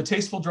 adorned with a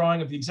tasteful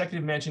drawing of the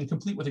executive mansion,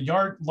 complete with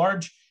a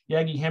large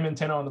Yagi ham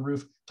antenna on the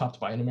roof,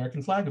 topped by an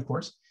American flag, of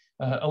course.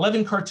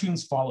 11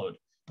 cartoons followed,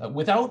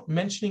 without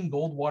mentioning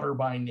Goldwater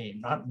by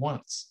name, not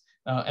once,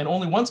 and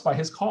only once by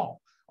his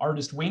call.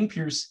 Artist Wayne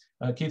Pierce,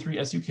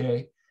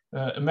 K3SUK,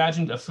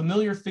 imagined a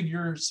familiar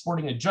figure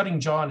sporting a jutting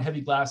jaw and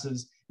heavy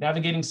glasses,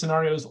 navigating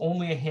scenarios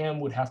only a ham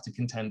would have to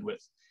contend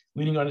with.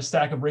 Leaning on a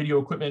stack of radio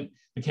equipment,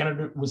 the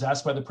candidate was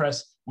asked by the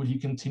press, would he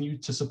continue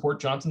to support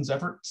Johnson's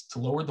efforts to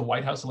lower the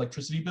White House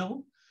electricity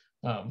bill?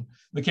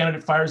 The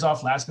candidate fires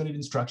off last-minute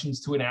instructions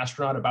to an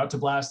astronaut about to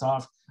blast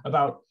off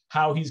about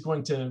how he's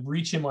going to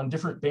reach him on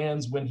different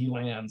bands when he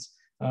lands.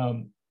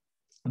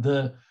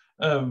 Other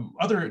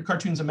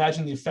cartoons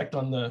imagine the effect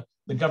on the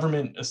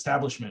government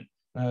establishment.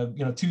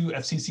 Two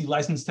FCC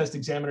license test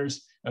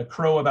examiners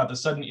crow about the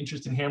sudden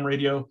interest in ham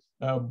radio,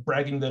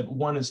 bragging that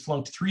one has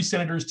flunked 3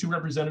 senators, 2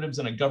 representatives,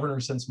 and a governor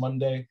since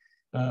Monday.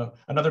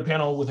 Another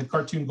panel with a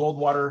cartoon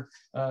Goldwater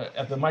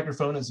at the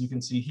microphone, as you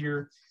can see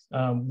here.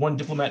 One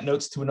diplomat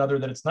notes to another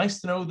that it's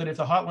nice to know that if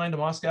the hotline to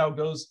Moscow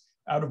goes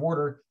out of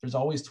order, there's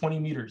always 20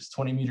 meters.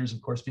 20 meters,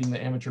 of course, being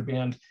the amateur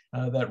band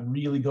that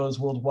really goes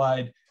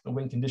worldwide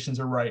when conditions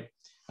are right.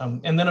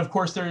 And then, of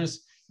course,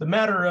 there's the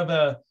matter of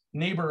a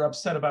neighbor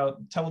upset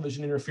about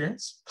television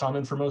interference,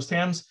 common for most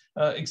hams,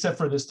 except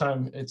for this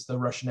time it's the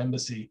Russian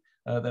embassy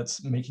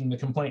that's making the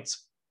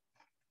complaints.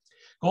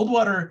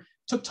 Goldwater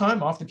took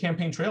time off the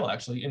campaign trail,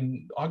 actually,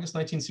 in August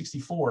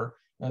 1964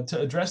 to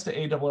address the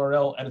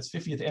ARRL at its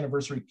 50th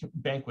anniversary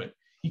banquet.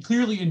 He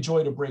clearly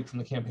enjoyed a break from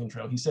the campaign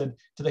trail. He said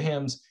to the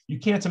hams, "You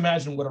can't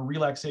imagine what a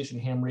relaxation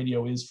ham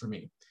radio is for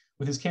me."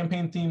 With his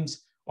campaign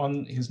themes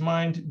on his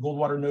mind,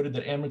 Goldwater noted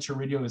that amateur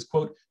radio is,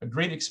 quote, "a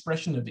great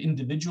expression of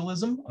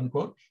individualism,"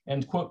 unquote,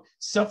 and, quote,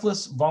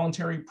 "selfless,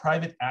 voluntary,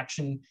 private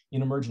action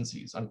in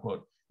emergencies,"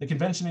 unquote. The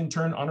convention in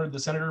turn honored the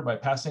senator by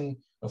passing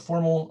a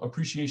formal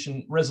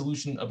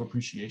resolution of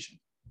appreciation.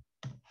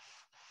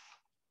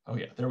 Oh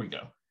yeah, there we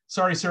go.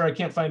 "Sorry, sir, I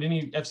can't find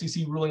any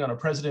FCC ruling on a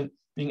president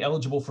being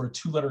eligible for a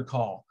 2-letter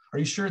call. Are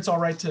you sure it's all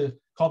right to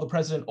call the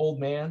president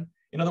old man?"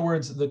 In other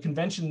words, the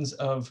conventions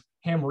of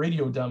ham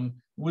radiodom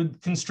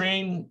would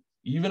constrain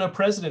even a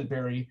president,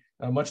 Barry,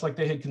 much like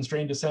they had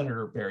constrained a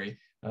Senator Barry.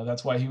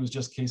 That's why he was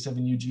just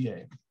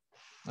K7UGA.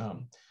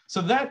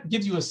 So that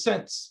gives you a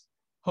sense,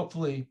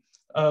 hopefully,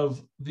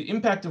 of the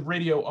impact of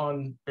radio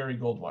on Barry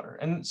Goldwater.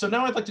 And so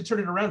now I'd like to turn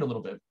it around a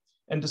little bit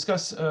and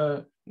discuss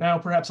now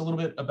perhaps a little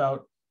bit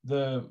about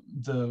the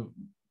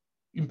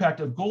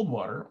impact of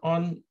Goldwater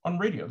on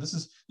radio. This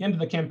is the end of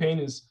the campaign,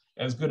 is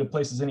as good a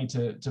place as any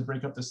to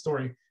break up this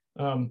story.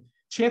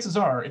 Chances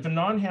are, if a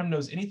non-ham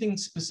knows anything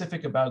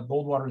specific about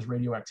Goldwater's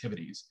radio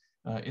activities,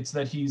 it's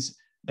that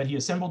he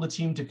assembled a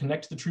team to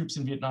connect the troops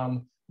in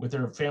Vietnam with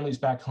their families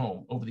back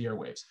home over the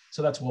airwaves.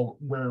 So that's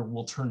where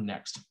we'll turn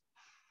next.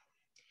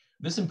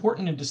 This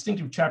important and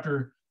distinctive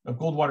chapter of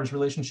Goldwater's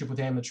relationship with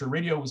amateur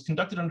radio was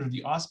conducted under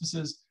the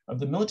auspices of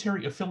the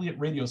Military Affiliate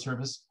Radio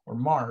Service, or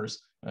MARS,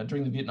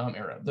 during the Vietnam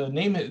era.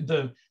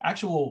 The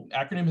actual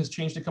acronym has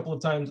changed a couple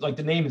of times, like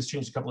the name has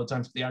changed a couple of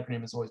times, but the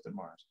acronym has always been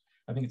MARS.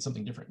 I think it's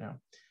something different now.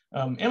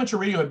 Amateur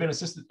radio had been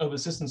of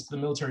assistance to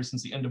the military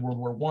since the end of World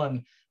War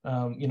I,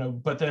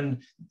 but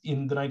then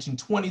in the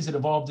 1920s, it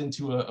evolved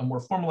into a more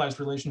formalized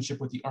relationship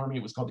with the Army.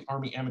 It was called the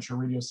Army Amateur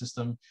Radio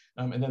System.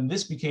 And then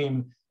this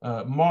became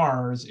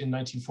MARS in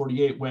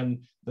 1948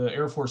 when the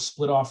Air Force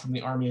split off from the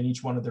Army and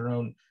each wanted their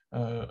own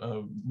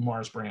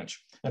MARS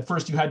branch. At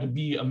first, you had to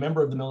be a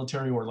member of the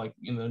military or like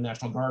in the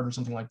National Guard or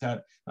something like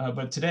that.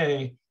 But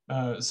today,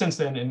 since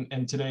then,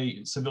 and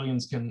today,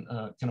 civilians can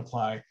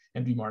apply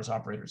and be MARS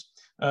operators.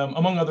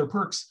 Among other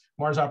perks,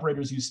 MARS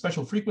operators use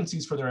special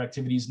frequencies for their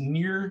activities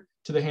near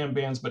to the ham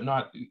bands, but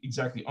not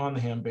exactly on the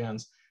ham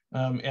bands,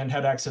 and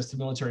had access to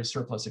military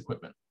surplus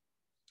equipment.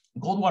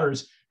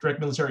 Goldwater's direct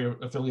military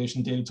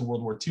affiliation dated to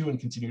World War II and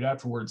continued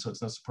afterwards, so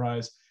it's no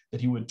surprise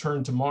that he would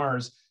turn to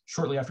MARS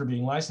shortly after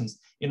being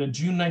licensed. In a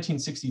June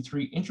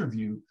 1963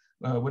 interview,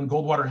 when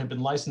Goldwater had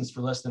been licensed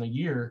for less than a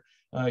year,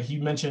 he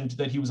mentioned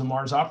that he was a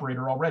MARS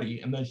operator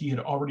already and that he had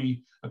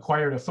already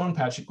acquired a phone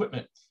patch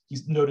equipment. He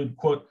noted,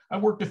 quote, "I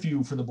worked a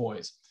few for the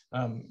boys."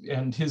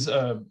 And his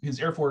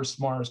Air Force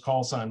MARS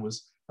call sign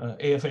was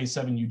AFA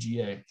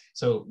 7UGA,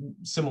 so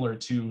similar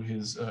to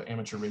his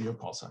amateur radio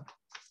call sign.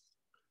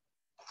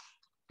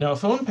 Now, a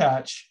phone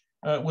patch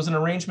was an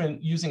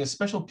arrangement using a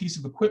special piece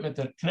of equipment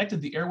that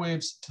connected the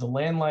airwaves to the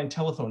landline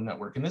telephone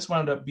network. And this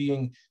wound up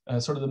being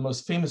sort of the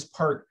most famous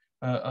part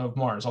of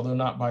MARS, although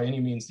not by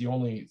any means the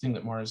only thing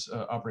that MARS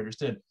operators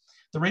did.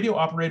 The radio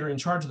operator in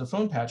charge of the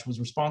phone patch was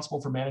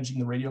responsible for managing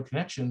the radio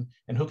connection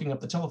and hooking up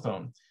the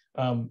telephone.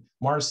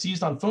 MARS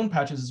seized on phone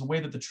patches as a way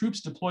that the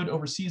troops deployed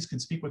overseas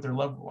could speak with their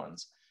loved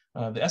ones.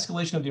 The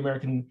escalation of the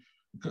American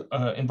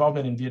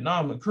involvement in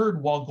Vietnam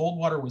occurred while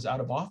Goldwater was out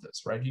of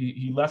office, right?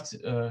 He left,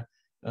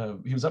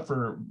 he was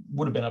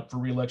would have been up for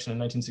re-election in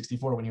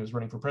 1964 when he was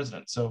running for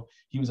president. So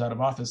he was out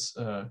of office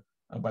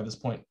by this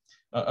point.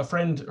 A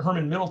friend,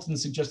 Herman Middleton,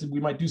 suggested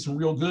we might do some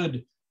real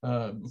good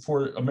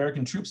for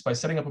American troops by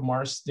setting up a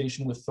MARS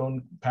station with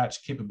phone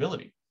patch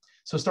capability.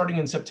 So starting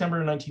in September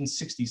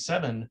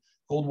 1967,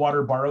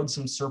 Goldwater borrowed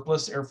some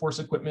surplus Air Force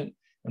equipment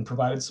and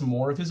provided some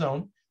more of his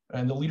own.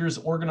 And the leaders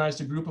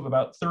organized a group of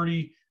about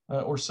 30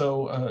 or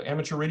so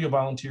amateur radio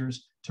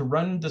volunteers to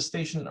run the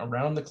station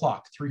around the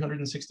clock,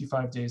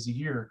 365 days a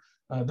year.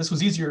 This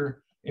was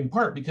easier in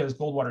part because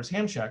Goldwater's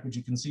ham shack, which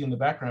you can see in the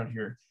background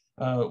here,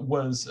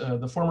 was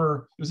the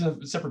former, it was in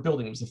a separate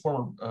building. It was the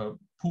former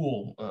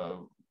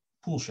pool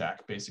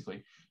shack,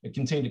 basically. It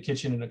contained a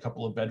kitchen and a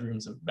couple of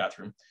bedrooms and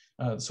bathroom.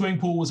 The swimming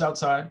pool was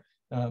outside,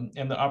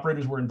 and the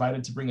operators were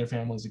invited to bring their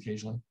families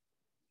occasionally.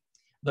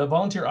 The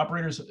volunteer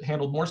operators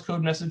handled Morse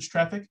code message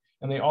traffic,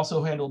 and they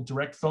also handled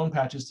direct phone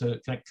patches to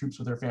connect troops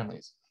with their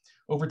families.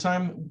 Over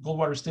time,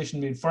 Goldwater Station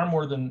made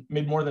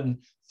more than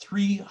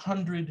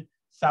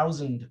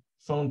 300,000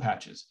 phone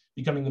patches,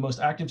 becoming the most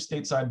active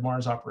stateside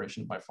MARS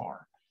operation by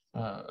far.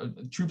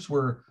 Troops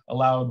were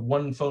allowed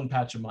one phone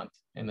patch a month,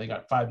 and they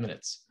got 5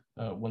 minutes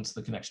once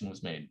the connection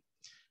was made.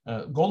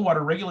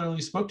 Goldwater regularly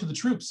spoke to the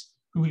troops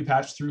who he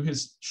patched through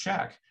his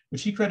shack,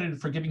 which he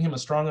credited for giving him a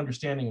strong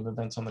understanding of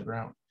events on the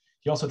ground.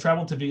 He also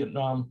traveled to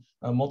Vietnam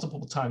multiple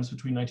times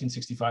between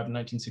 1965 and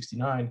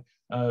 1969.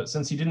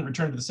 Since he didn't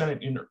return to the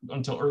Senate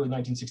until early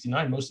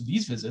 1969, most of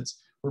these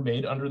visits were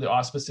made under the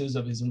auspices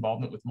of his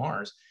involvement with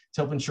MARS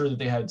to help ensure that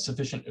they had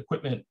sufficient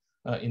equipment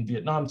in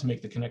Vietnam to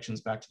make the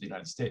connections back to the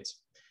United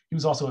States. He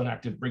was also an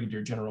active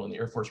brigadier general in the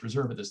Air Force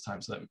Reserve at this time,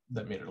 so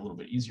that made it a little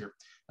bit easier.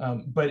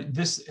 But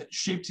this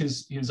shaped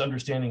his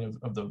understanding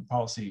of the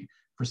policy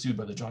pursued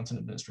by the Johnson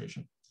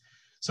administration.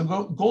 So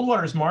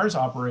Goldwater's Mars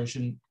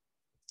operation,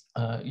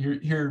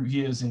 here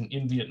he is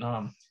in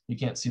Vietnam. You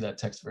can't see that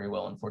text very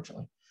well,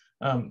 unfortunately.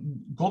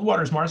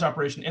 Goldwater's Mars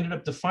operation ended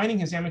up defining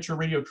his amateur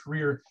radio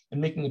career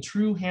and making a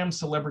true ham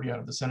celebrity out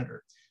of the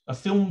senator. A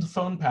filmed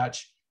phone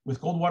patch with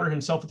Goldwater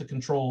himself at the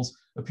controls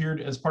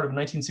appeared as part of a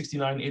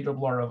 1969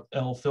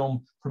 ARRL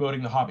film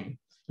promoting the hobby.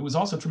 It was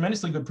also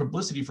tremendously good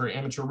publicity for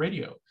amateur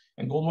radio,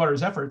 and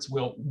Goldwater's efforts,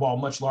 while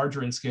much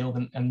larger in scale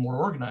and more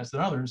organized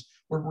than others,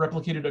 were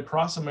replicated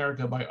across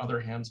America by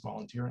other hams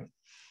volunteering.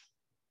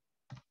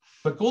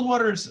 But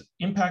Goldwater's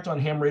impact on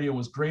ham radio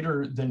was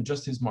greater than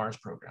just his Mars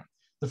program.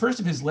 The first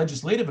of his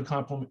legislative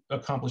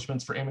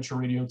accomplishments for amateur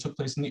radio took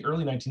place in the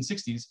early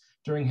 1960s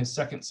during his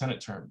second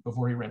Senate term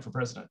before he ran for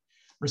president.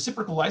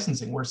 Reciprocal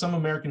licensing, where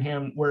American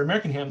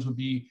hams would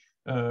be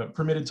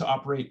permitted to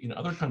operate in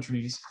other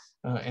countries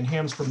and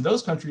hams from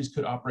those countries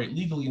could operate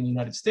legally in the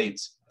United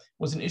States,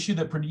 was an issue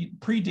that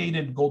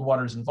predated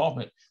Goldwater's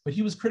involvement, but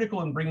he was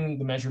critical in bringing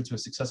the measure to a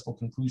successful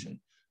conclusion.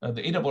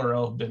 The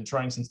ARRL had been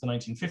trying since the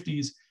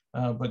 1950s,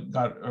 but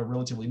got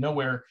relatively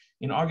nowhere.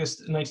 In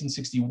August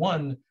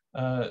 1961,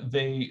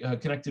 they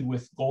connected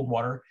with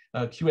Goldwater.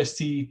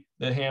 QST,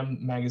 the ham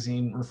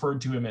magazine,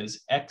 referred to him as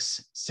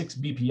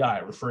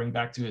X6BPI, referring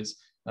back to his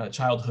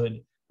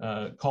childhood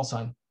call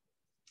sign.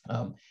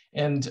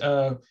 And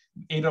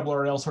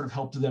ARRL sort of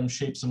helped them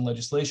shape some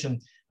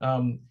legislation.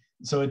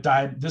 So it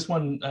died. This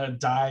one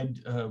died,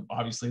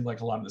 obviously,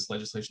 like a lot of this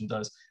legislation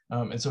does.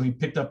 And so he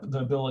picked up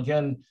the bill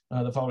again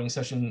the following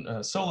session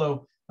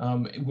solo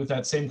with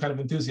that same kind of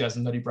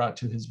enthusiasm that he brought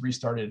to his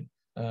restarted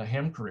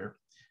ham career.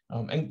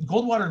 And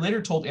Goldwater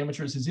later told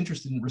amateurs his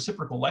interest in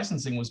reciprocal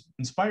licensing was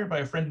inspired by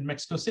a friend in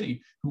Mexico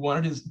City who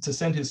wanted to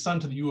send his son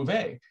to the U of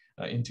A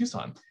in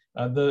Tucson.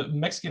 The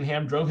Mexican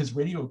ham drove his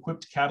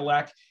radio-equipped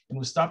Cadillac and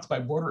was stopped by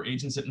border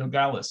agents at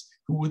Nogales,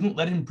 who wouldn't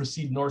let him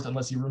proceed north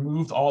unless he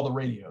removed all the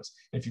radios.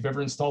 If you've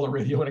ever installed a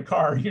radio in a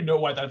car, you know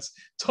why that's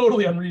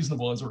totally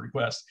unreasonable as a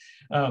request.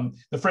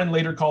 The friend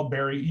later called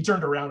Barry. He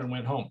turned around and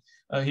went home.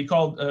 He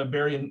called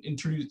Barry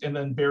and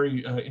then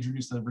Barry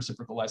introduced the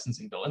reciprocal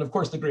licensing bill. And of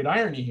course, the great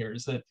irony here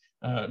is that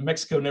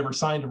Mexico never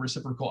signed a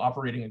reciprocal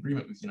operating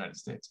agreement with the United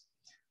States.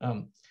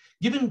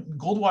 Given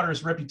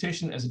Goldwater's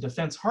reputation as a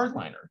defense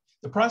hardliner,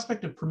 the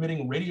prospect of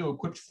permitting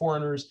radio-equipped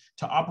foreigners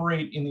to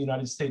operate in the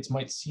United States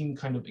might seem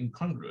kind of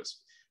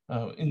incongruous.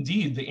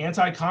 Indeed, the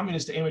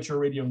anti-communist amateur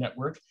radio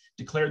network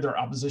declared their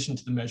opposition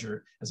to the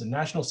measure as a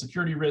national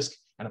security risk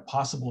and a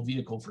possible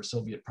vehicle for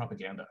Soviet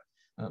propaganda.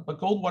 But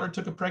Goldwater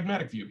took a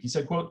pragmatic view. He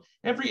said, quote,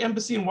 "Every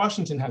embassy in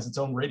Washington has its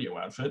own radio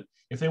outfit.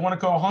 If they want to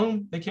call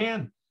home, they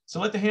can.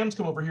 So let the hams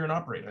come over here and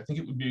operate. I think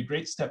it would be a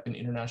great step in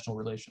international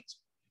relations."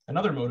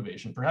 Another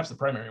motivation, perhaps the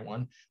primary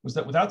one, was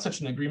that without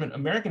such an agreement,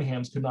 American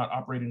hams could not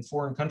operate in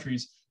foreign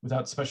countries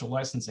without special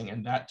licensing,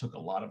 and that took a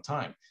lot of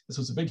time. This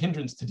was a big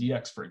hindrance to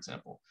DX, for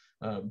example,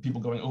 people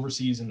going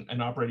overseas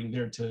and operating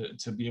there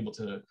to be able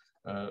to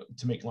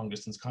make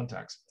long-distance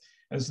contacts.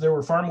 As there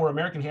were far more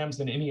American hams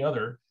than any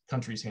other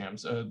country's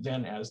hams,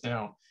 then as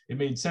now, it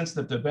made sense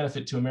that the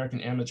benefit to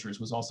American amateurs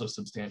was also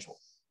substantial.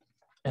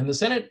 And the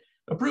Senate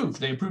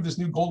approved. They approved this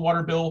new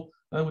Goldwater bill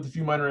with a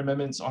few minor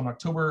amendments on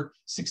October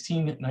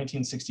 16,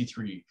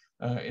 1963.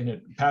 And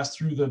it passed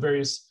through the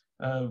various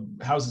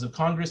houses of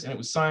Congress, and it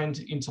was signed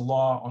into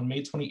law on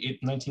May 28,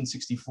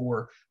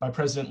 1964 by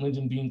President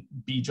Lyndon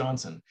B.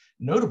 Johnson.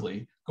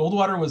 Notably,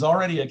 Goldwater was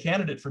already a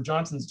candidate for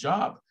Johnson's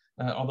job,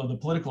 although the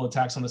political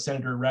attacks on the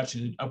senator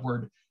ratcheted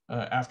upward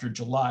after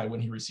July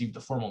when he received the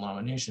formal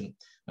nomination.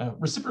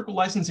 Reciprocal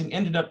licensing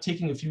ended up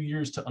taking a few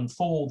years to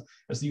unfold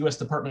as the US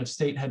Department of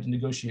State had to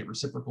negotiate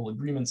reciprocal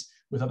agreements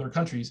with other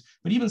countries.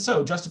 But even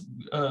so,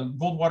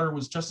 Goldwater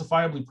was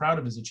justifiably proud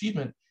of his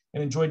achievement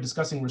and enjoyed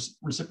discussing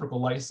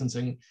reciprocal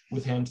licensing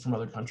with hams from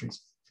other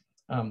countries.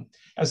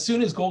 As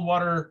soon as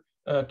Goldwater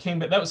came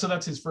back, so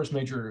that's his first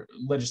major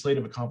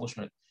legislative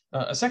accomplishment.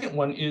 A second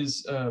one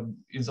is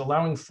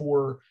allowing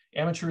for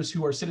amateurs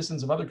who are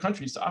citizens of other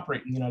countries to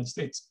operate in the United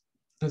States.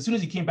 As soon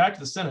as he came back to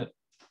the Senate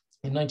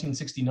in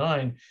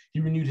 1969, he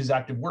renewed his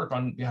active work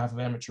on behalf of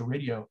amateur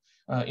radio,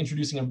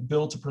 introducing a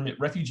bill to permit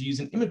refugees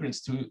and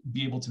immigrants to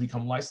be able to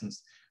become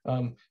licensed.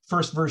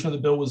 First version of the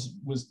bill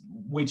was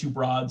way too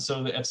broad,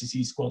 so the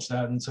FCC squelched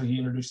that, and so he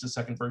introduced a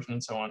second version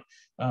and so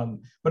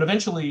on. But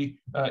eventually,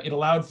 it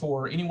allowed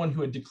for anyone who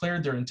had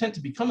declared their intent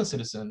to become a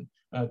citizen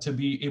to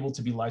be able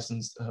to be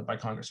licensed by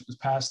Congress. It was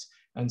passed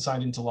and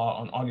signed into law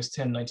on August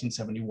 10,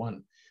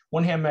 1971.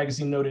 One Ham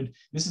magazine noted,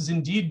 "This is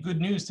indeed good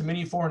news to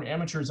many foreign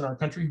amateurs in our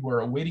country who are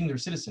awaiting their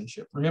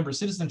citizenship." Remember,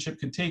 citizenship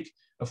could take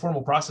a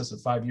formal process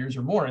of 5 years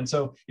or more. And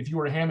so if you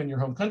were a ham in your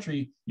home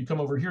country, you come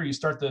over here, you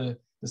start the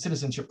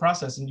citizenship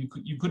process, and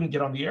you couldn't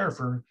get on the air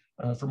for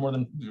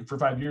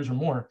 5 years or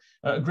more.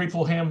 A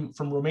grateful ham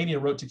from Romania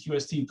wrote to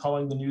QST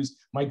calling the news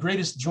 "my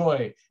greatest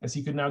joy," as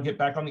he could now get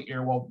back on the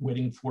air while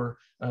waiting for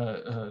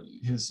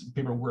his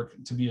paperwork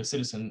to be a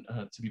citizen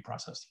to be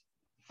processed.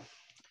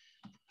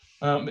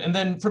 And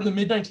then from the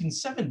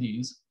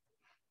mid-1970s,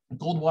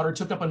 Goldwater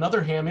took up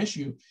another ham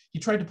issue. He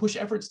tried to push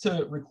efforts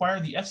to require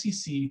the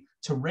FCC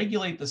to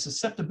regulate the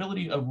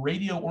susceptibility of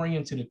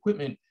radio-oriented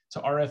equipment to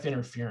RF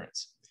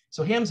interference.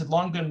 So hams had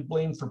long been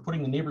blamed for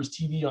putting the neighbor's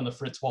TV on the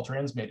fritz while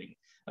transmitting,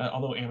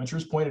 although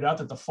amateurs pointed out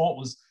that the fault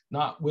was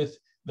not with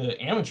the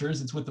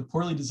amateurs, it's with the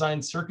poorly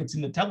designed circuits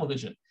in the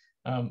television.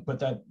 But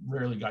that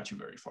rarely got you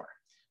very far.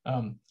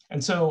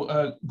 And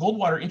so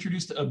Goldwater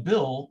introduced a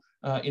bill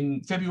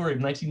in February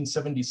of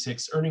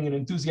 1976, earning an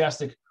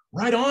enthusiastic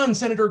 "Right on,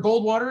 Senator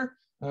Goldwater,"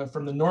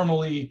 from the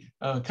normally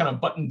kind of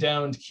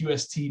buttoned-down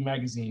QST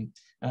magazine.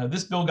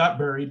 This bill got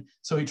buried,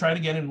 so he tried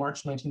again in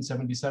March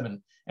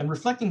 1977. And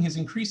reflecting his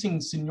increasing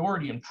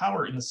seniority and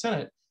power in the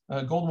Senate,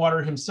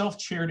 Goldwater himself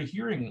chaired a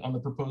hearing on the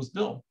proposed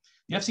bill.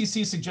 The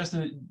FCC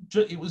suggested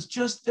it was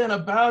just then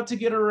about to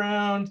get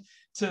around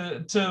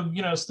to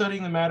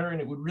studying the matter,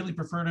 and it would really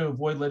prefer to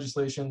avoid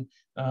legislation.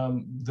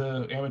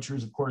 The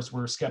amateurs, of course,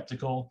 were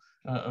skeptical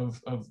of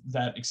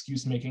that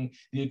excuse making.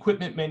 The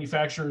equipment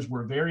manufacturers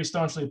were very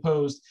staunchly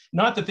opposed,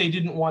 not that they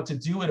didn't want to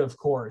do it, of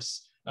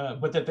course,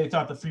 but that they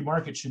thought the free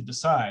market should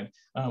decide.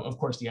 Of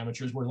course, the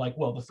amateurs were like,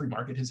 well, the free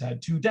market has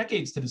had 2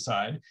 decades to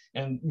decide,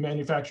 and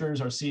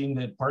manufacturers are seeing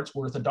that parts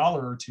worth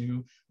 $1 or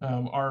 $2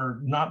 are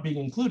not being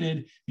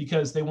included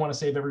because they want to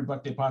save every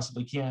buck they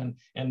possibly can,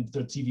 and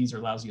their TVs are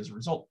lousy as a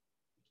result.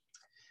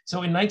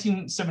 So in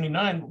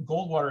 1979,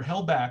 Goldwater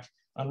held back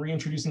on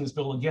reintroducing this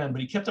bill again, but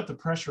he kept up the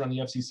pressure on the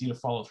FCC to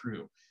follow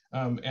through.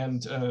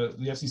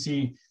 The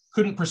FCC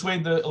couldn't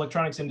persuade the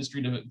electronics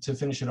industry to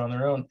finish it on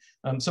their own.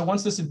 So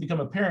once this had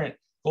become apparent,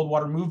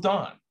 Goldwater moved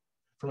on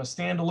from a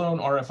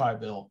standalone RFI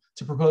bill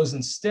to propose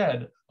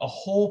instead a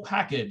whole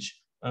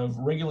package of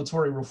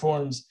regulatory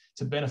reforms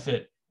to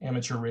benefit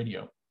amateur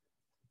radio.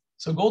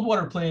 So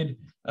Goldwater played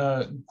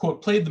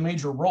the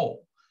major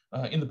role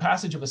in the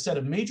passage of a set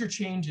of major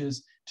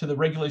changes to the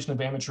regulation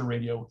of amateur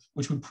radio,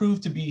 which would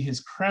prove to be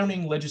his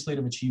crowning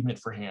legislative achievement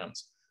for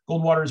hams.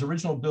 Goldwater's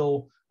original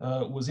bill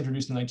was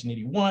introduced in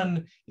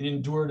 1981. It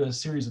endured a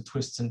series of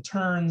twists and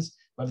turns.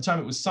 By the time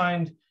it was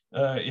signed,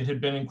 it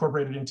had been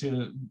incorporated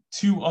into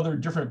 2 other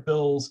different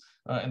bills,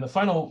 and the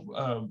final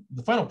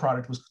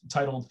product was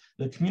titled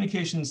the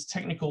Communications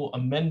Technical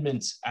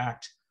Amendments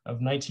Act of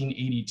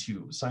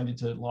 1982, signed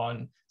into law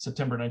in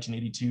September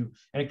 1982,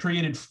 and it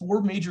created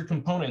 4 major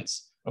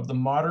components of the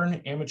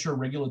modern amateur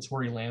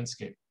regulatory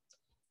landscape.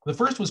 The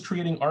first was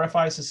creating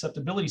RFI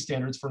susceptibility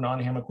standards for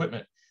non-ham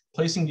equipment,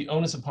 placing the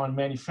onus upon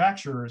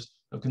manufacturers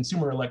of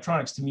consumer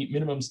electronics to meet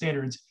minimum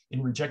standards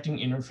in rejecting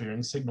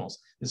interfering signals.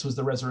 This was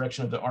the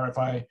resurrection of the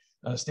RFI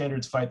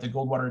standards fight that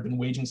Goldwater had been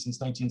waging since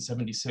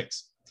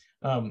 1976.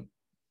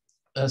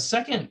 A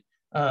second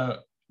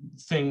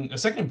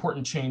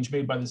important change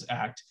made by this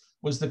act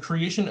was the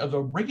creation of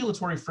a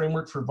regulatory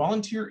framework for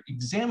volunteer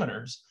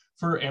examiners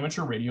for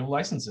amateur radio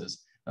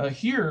licenses.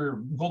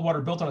 Here,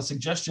 Goldwater built on a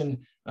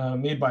suggestion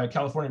made by a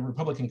California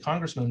Republican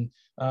congressman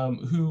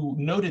who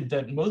noted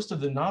that most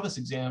of the novice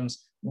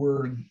exams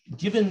were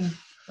given,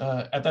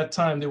 at that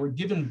time, they were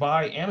given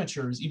by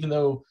amateurs, even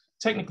though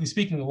technically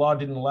speaking, the law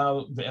didn't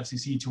allow the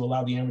FCC to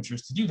allow the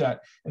amateurs to do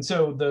that. And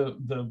so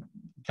the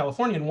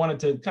Californian wanted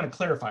to kind of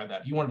clarify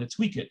that. He wanted to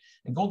tweak it.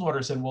 And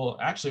Goldwater said, well,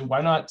 actually,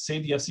 why not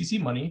save the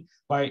FCC money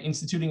by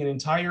instituting an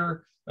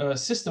entire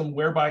system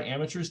whereby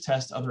amateurs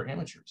test other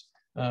amateurs?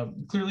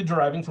 Clearly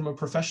deriving from a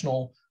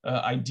professional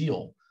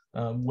ideal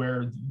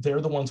where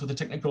they're the ones with the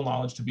technical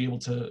knowledge to be able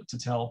to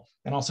tell,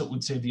 and also it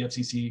would save the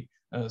FCC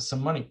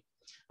some money.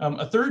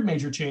 A third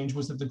major change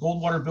was that the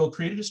Goldwater bill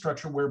created a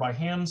structure whereby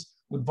hams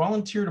would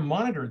volunteer to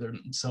monitor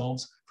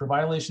themselves for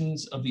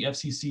violations of the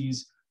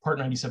FCC's Part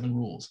 97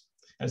 rules.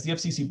 As the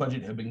FCC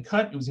budget had been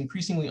cut, it was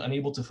increasingly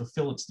unable to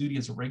fulfill its duty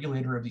as a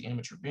regulator of the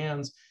amateur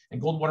bands,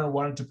 and Goldwater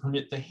wanted to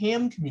permit the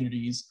ham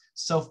community's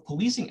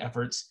self-policing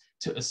efforts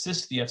to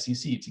assist the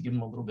FCC, to give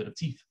them a little bit of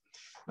teeth.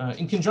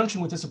 In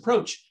conjunction with this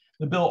approach,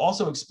 the bill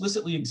also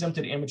explicitly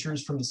exempted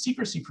amateurs from the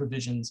secrecy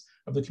provisions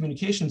of the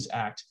Communications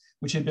Act,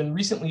 which had been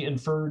recently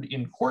inferred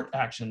in court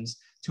actions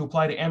to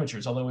apply to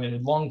amateurs, although it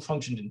had long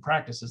functioned in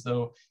practice as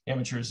though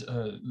amateurs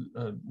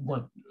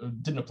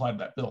didn't apply to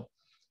that bill.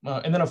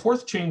 And then a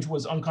fourth change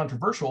was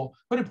uncontroversial,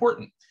 but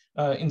important.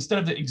 Instead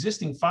of the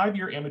existing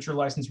 5-year amateur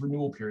license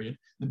renewal period,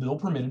 the bill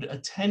permitted a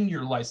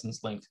 10-year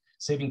license length,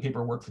 saving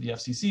paperwork for the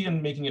FCC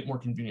and making it more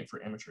convenient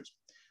for amateurs.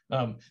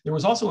 There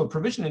was also a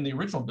provision in the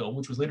original bill,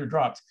 which was later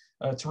dropped,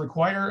 to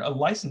require a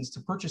license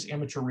to purchase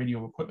amateur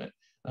radio equipment,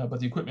 but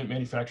the equipment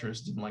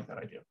manufacturers didn't like that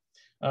idea.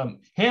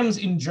 Hams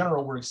in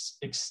general were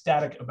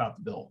ecstatic about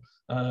the bill.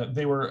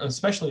 They were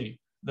especially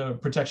the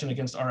protection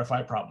against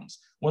RFI problems.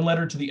 One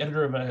letter to the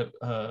editor of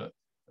a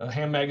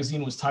ham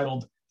magazine was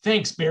titled,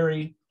 "Thanks,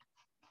 Barry."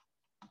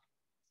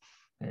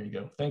 There you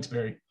go, thanks,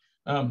 Barry.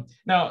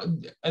 Now,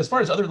 as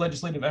far as other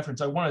legislative efforts,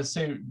 I want to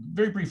say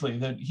very briefly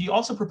that he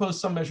also proposed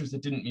some measures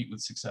that didn't meet with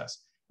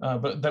success,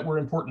 but that were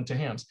important to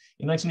hams.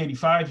 In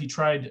 1985, he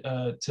tried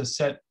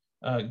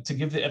to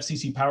give the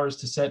FCC powers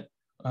to set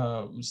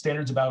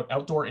standards about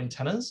outdoor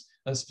antennas,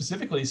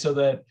 specifically so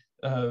that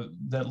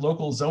that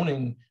local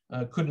zoning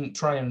couldn't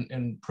try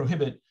and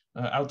prohibit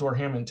outdoor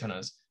ham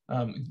antennas.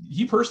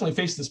 He personally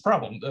faced this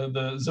problem.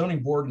 The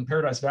zoning board in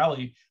Paradise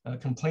Valley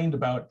complained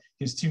about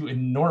his two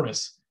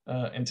enormous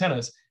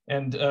antennas.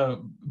 And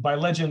by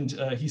legend,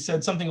 he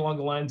said something along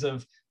the lines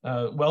of,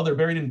 well, they're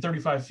buried in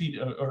 35 feet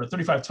or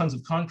 35 tons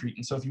of concrete.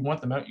 And so if you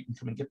want them out, you can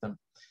come and get them.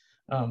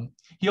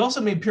 He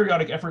also made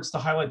periodic efforts to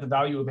highlight the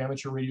value of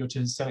amateur radio to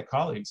his Senate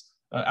colleagues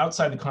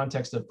outside the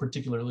context of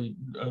particular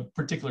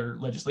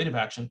legislative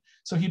action.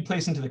 So he'd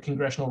place into the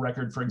congressional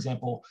record, for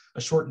example,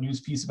 a short news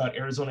piece about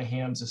Arizona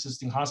hams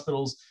assisting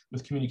hospitals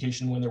with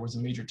communication when there was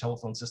a major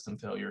telephone system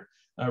failure,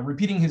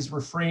 repeating his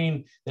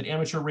refrain that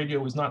amateur radio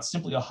was not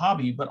simply a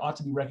hobby, but ought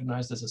to be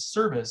recognized as a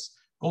service.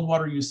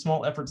 Goldwater used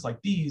small efforts like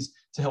these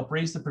to help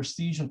raise the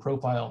prestige and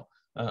profile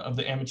of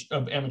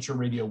amateur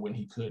radio when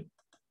he could.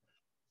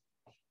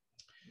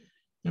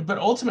 But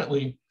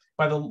ultimately,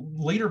 by the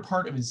later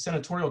part of his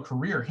senatorial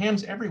career,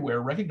 hams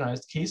everywhere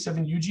recognized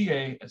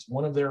K7UGA as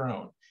one of their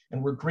own,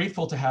 and were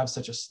grateful to have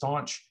such a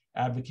staunch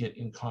advocate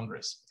in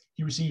Congress.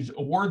 He received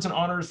awards and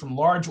honors from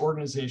large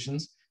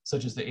organizations,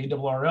 such as the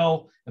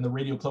ARRL and the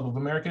Radio Club of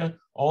America,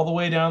 all the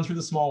way down through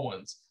the small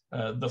ones.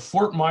 The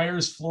Fort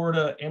Myers,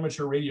 Florida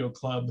Amateur Radio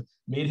Club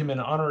made him an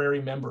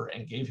honorary member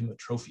and gave him a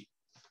trophy.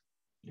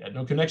 He had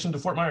no connection to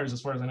Fort Myers, as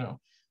far as I know.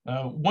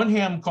 One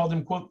ham called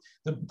him, quote,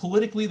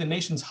 politically the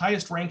nation's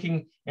highest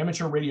ranking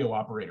amateur radio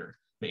operator.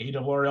 The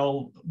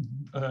ARRL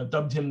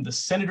dubbed him the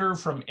senator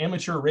from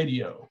amateur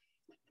radio.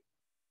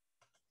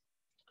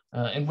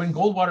 And when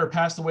Goldwater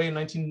passed away in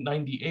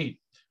 1998,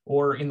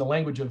 or in the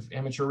language of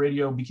amateur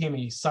radio, became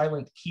a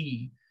silent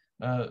key,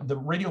 the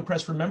radio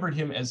press remembered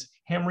him as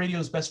ham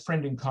radio's best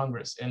friend in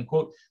Congress and,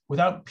 quote,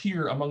 without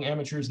peer among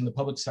amateurs in the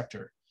public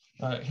sector.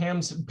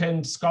 Hams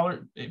penned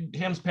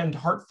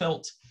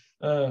heartfelt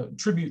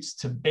tributes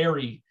to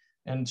Barry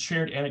and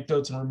shared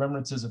anecdotes and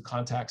remembrances of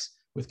contacts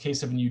with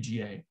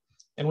K7UGA.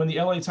 And when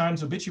the LA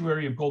Times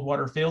obituary of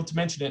Goldwater failed to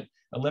mention it,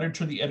 a letter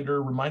to the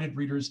editor reminded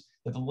readers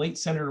that the late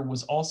senator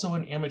was also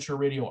an amateur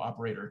radio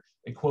operator,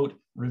 a, quote,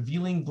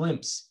 revealing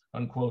glimpse,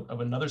 unquote, of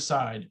another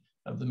side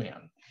of the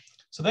man.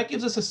 So that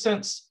gives us a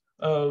sense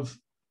of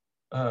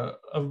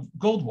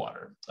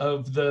Goldwater,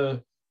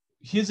 of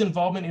his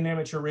involvement in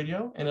amateur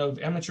radio and of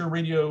amateur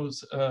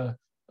radio's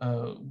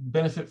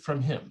benefit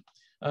from him.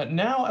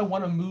 Now I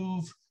want to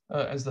move,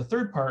 as the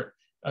third part,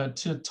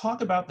 to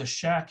talk about the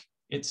shack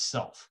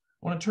itself.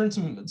 I want to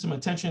turn some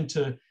attention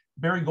to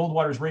Barry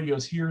Goldwater's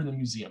radios here in the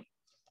museum.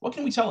 What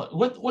can we tell it?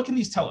 What can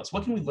these tell us?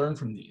 What can we learn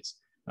from these?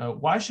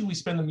 Why should we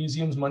spend the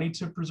museum's money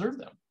to preserve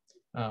them?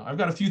 I've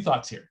got a few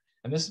thoughts here,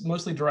 and this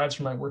mostly derives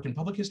from my work in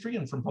public history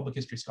and from public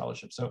history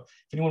scholarship. So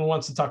if anyone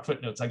wants to talk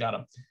footnotes, I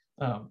got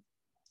them.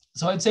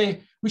 So I'd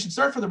say we should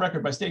start for the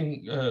record by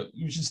stating,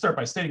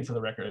 for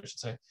the record, I should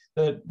say,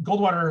 that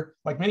Goldwater,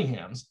 like many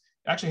hams,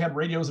 actually had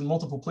radios in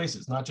multiple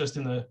places, not just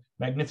in the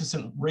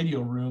magnificent radio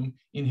room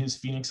in his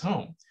Phoenix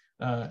home.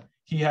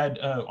 He had,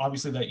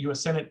 obviously, that US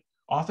Senate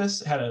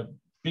office had a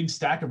big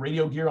stack of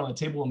radio gear on the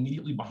table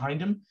immediately behind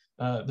him.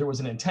 There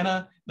was an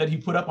antenna that he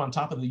put up on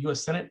top of the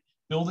US Senate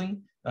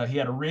building. He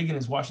had a rig in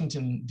his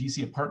Washington,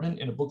 D.C. apartment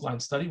in a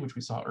book-lined study, which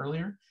we saw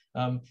earlier.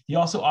 He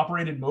also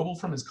operated mobile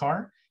from his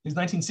car. His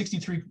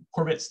 1963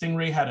 Corvette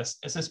Stingray had a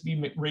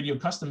SSB radio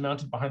custom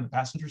mounted behind the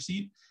passenger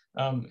seat,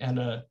 and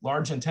a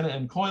large antenna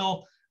and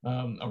coil,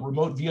 a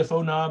remote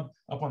VFO knob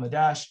up on the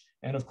dash,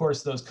 and of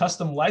course those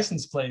custom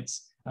license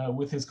plates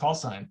with his call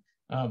sign.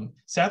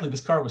 Sadly,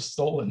 this car was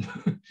stolen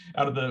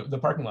out of the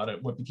parking lot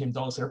at what became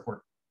Dulles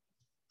Airport.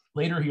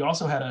 Later, he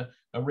also had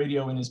a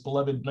radio in his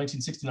beloved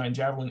 1969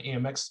 Javelin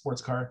AMX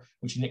sports car,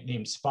 which he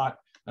nicknamed Spot,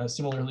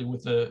 similarly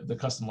with the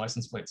custom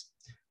license plates.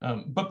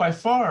 But by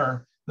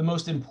far, the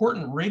most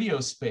important radio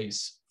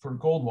space for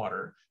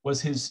Goldwater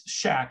was his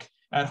shack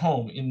at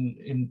home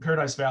in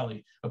Paradise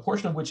Valley, a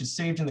portion of which is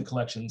saved in the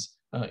collections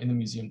in the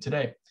museum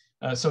today.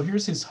 So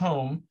here's his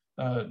home,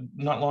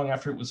 not long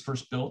after it was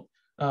first built.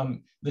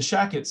 The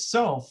shack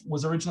itself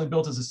was originally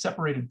built as a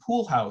separated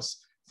pool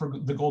house for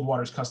the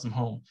Goldwater's custom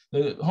home.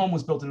 The home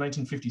was built in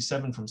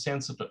 1957 from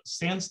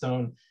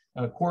sandstone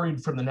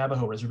quarried from the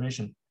Navajo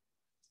Reservation.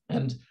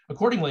 And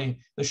accordingly,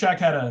 the shack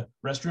had a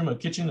restroom, a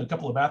kitchen, a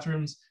couple of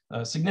bathrooms,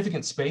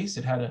 significant space.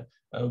 It had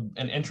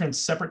an entrance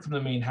separate from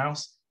the main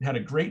house. It had a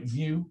great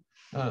view.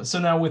 So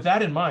now with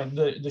that in mind,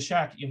 the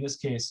shack in this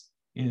case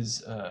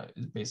is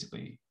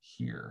basically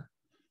here.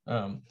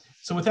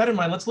 So with that in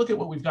mind, let's look at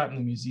what we've got in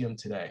the museum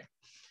today.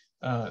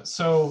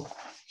 So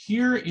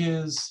here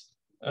is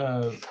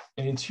an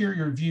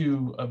interior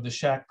view of the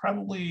shack,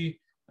 probably,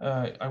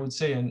 I would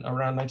say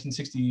around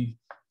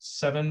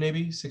 1967,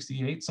 maybe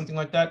 68, something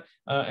like that.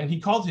 And he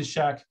called his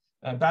shack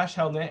Bash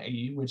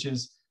Halne'i, which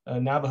is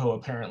Navajo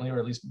apparently, or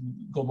at least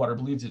Goldwater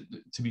believed it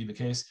to be the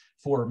case,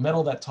 for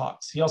metal that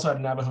talks. He also had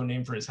a Navajo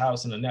name for his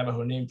house and a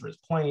Navajo name for his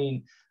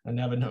plane, a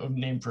Navajo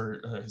name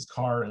for his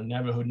car, and a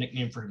Navajo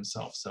nickname for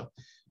himself. So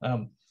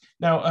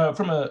now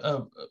from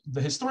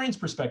the historian's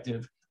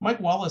perspective, Mike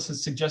Wallace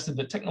has suggested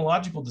that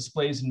technological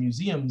displays in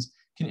museums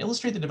can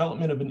illustrate the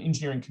development of an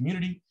engineering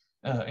community,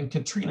 And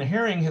Katrina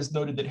Herring has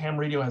noted that ham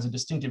radio has a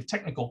distinctive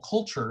technical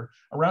culture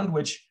around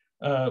which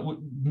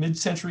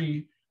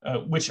mid-century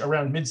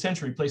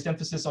placed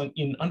emphasis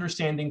in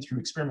understanding through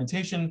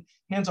experimentation,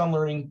 hands-on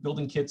learning,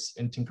 building kits,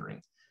 and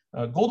tinkering.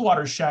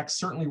 Goldwater's shack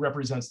certainly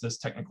represents this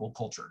technical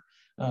culture,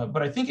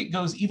 but I think it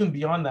goes even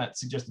beyond that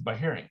suggested by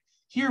Herring.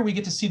 Here we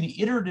get to see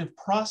the iterative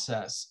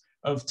process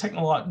of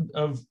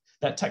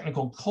that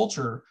technical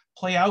culture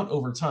play out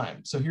over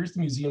time. So here's the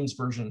museum's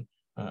version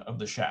of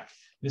the shack.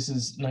 This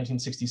is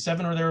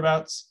 1967 or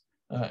thereabouts,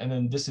 and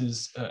then this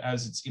is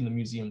as it's in the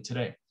museum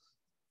today.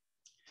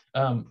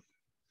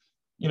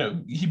 You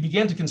know, he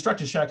began to construct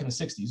his shack in the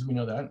 60s, we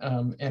know that,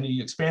 and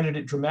he expanded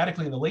it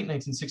dramatically in the late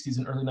 1960s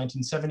and early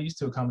 1970s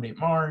to accommodate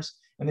Mars,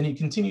 and then he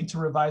continued to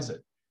revise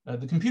it.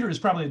 The computer is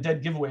probably a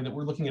dead giveaway that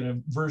we're looking at a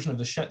version of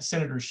the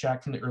Senator's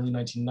shack from the early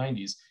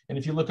 1990s, and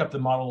if you look up the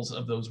models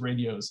of those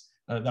radios,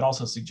 that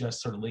also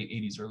suggests sort of late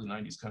 80s, early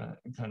 90s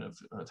kind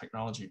of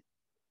technology.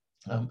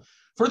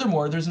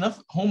 Furthermore, there's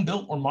enough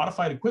home-built or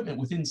modified equipment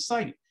within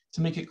sight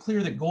to make it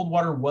clear that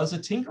Goldwater was a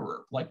tinkerer,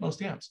 like most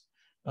hams.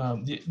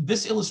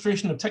 This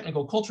illustration of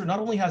technical culture not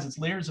only has its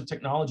layers of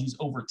technologies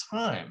over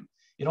time,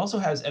 it also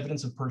has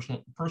evidence of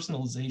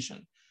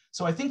personalization.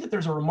 So I think that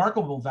there's a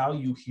remarkable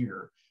value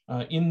here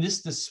in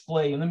this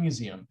display in the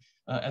museum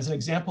as an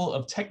example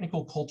of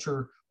technical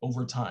culture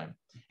over time.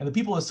 And the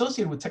people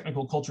associated with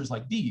technical cultures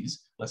like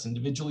these, less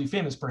individually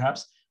famous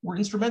perhaps, were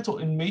instrumental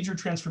in major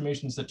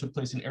transformations that took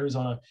place in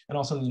Arizona and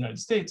also in the United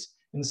States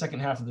in the second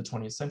half of the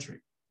 20th century.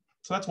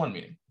 So that's one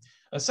meaning.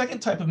 A second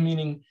type of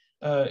meaning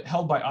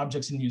held by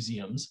objects in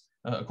museums,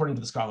 according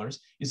to the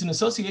scholars, is an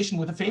association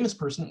with a famous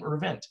person or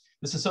event.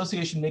 This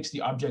association makes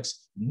the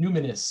objects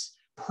numinous,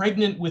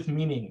 pregnant with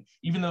meaning,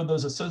 even though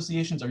those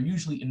associations are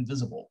usually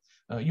invisible.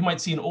 You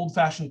might see an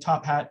old-fashioned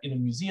top hat in a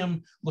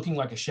museum looking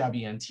like a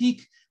shabby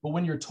antique, but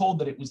when you're told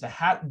that it was the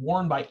hat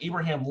worn by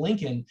Abraham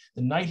Lincoln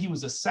the night he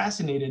was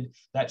assassinated,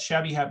 that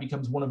shabby hat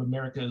becomes one of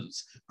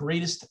America's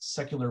greatest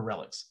secular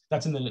relics.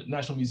 That's in the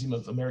National Museum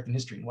of American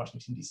History in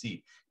Washington,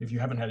 D.C. If you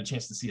haven't had a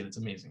chance to see it, it's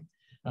amazing.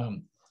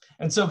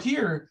 And so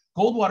here,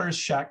 Goldwater's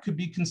shack could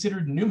be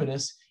considered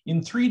numinous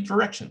in three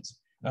directions,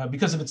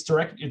 because of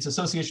its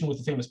association with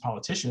a famous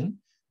politician,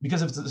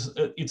 because of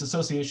its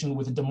association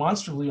with a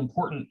demonstrably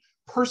important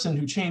person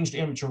who changed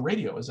amateur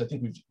radio, as I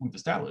think we've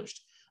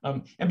established,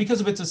 and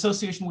because of its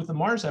association with the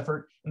Mars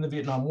effort in the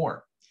Vietnam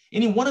War.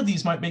 Any one of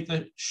these might make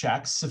the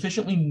shack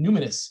sufficiently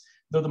numinous,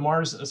 though the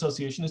Mars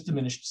association is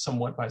diminished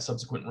somewhat by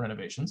subsequent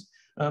renovations.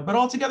 But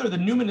altogether, the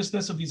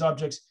numinousness of these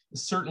objects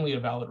is certainly a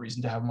valid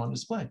reason to have them on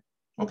display.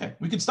 Okay,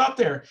 we could stop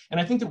there, and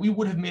I think that we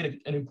would have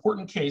made an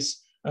important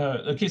case,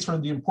 a case for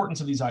the importance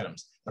of these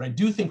items, but I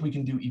do think we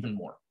can do even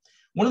more.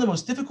 One of the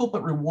most difficult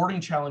but rewarding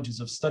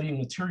challenges of studying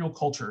material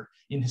culture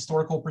in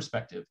historical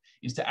perspective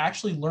is to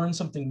actually learn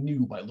something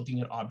new by looking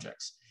at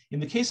objects. In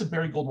the case of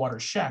Barry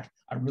Goldwater's shack,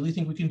 I really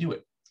think we can do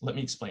it. Let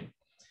me explain.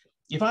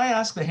 If I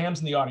ask the hams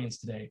in the audience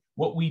today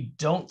what we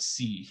don't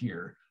see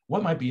here,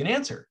 what might be an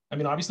answer? I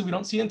mean, obviously we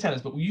don't see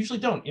antennas, but we usually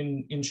don't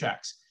in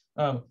shacks.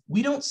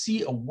 We don't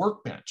see a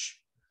workbench.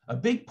 A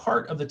big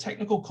part of the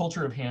technical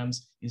culture of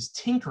hams is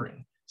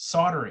tinkering,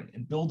 soldering,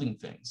 and building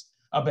things.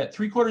 I'll bet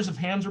 3/4 of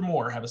hams or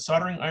more have a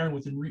soldering iron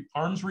within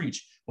arm's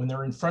reach when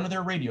they're in front of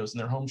their radios in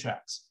their home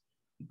shacks,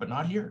 but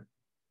not here.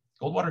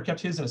 Goldwater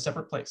kept his in a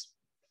separate place.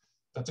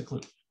 That's a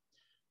clue.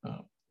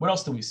 What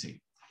else do we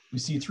see? We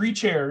see 3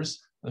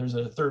 chairs. There's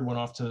a third one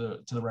off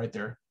to the right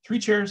there. 3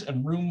 chairs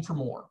and room for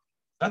more.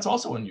 That's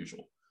also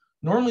unusual.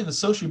 Normally, the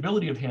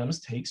sociability of hams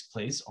takes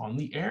place on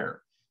the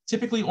air.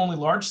 Typically, only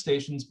large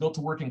stations built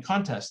to work in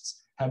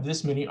contests have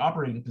this many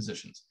operating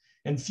positions,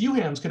 and few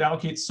hams could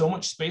allocate so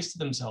much space to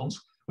themselves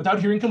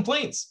without hearing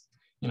complaints.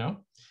 You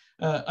know,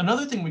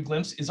 another thing we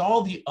glimpse is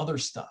all the other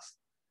stuff.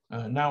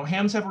 Now,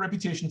 hams have a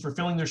reputation for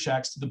filling their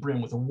shacks to the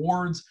brim with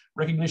awards,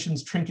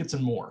 recognitions, trinkets,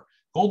 and more.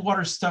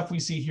 Goldwater's stuff we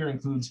see here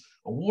includes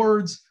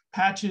awards,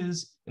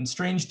 patches, and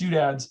strange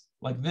doodads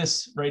like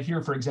this right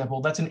here, for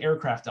example. That's an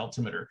aircraft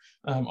altimeter,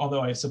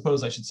 although I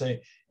suppose I should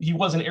say he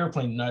was an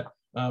airplane nut,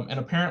 and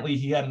apparently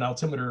he had an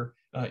altimeter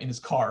in his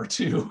car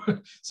too,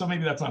 so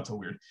maybe that's not so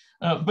weird.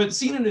 But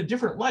seen in a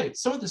different light,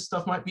 some of this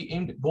stuff might be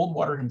aimed at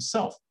Goldwater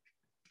himself,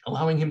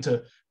 allowing him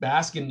to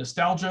bask in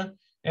nostalgia,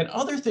 and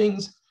other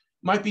things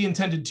might be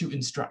intended to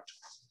instruct.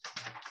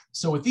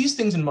 So with these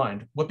things in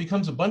mind, what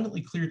becomes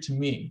abundantly clear to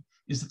me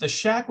is that the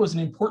shack was an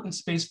important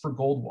space for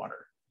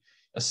Goldwater,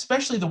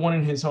 especially the one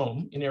in his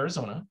home in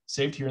Arizona,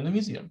 saved here in the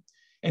museum.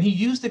 And he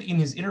used it in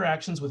his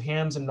interactions with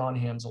hams and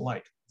non-hams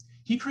alike.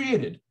 He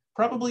created,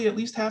 probably at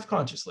least half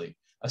consciously,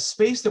 a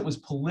space that was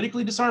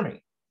politically disarming,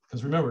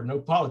 because remember, no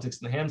politics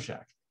in the ham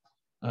shack.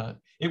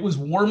 It was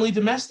warmly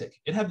domestic.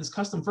 It had this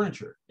custom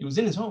furniture. It was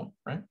in his home,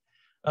 right?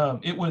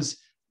 But it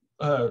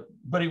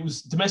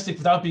was domestic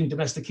without being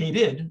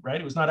domesticated,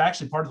 right? It was not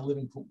actually part of the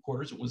living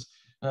quarters. It was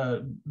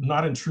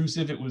not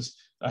intrusive. It was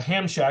a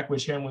ham shack,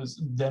 which ham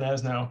was then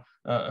as now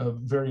a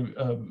very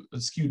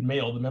skewed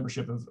male, the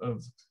membership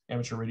of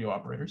amateur radio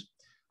operators.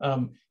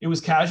 It was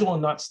casual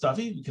and not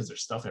stuffy, because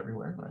there's stuff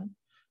everywhere, right?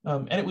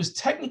 And it was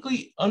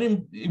technically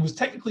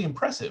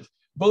impressive,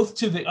 both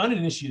to the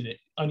uninitiated,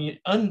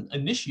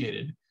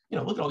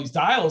 look at all these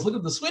dials, look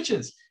at the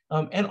switches,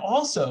 and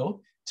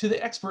also to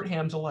the expert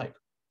hams alike.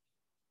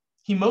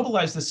 He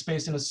mobilized this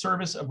space in a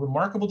service of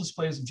remarkable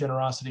displays of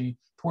generosity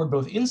toward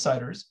both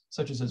insiders,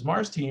 such as his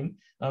Mars team,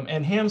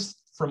 and hams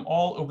from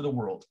all over the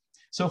world.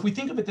 So if we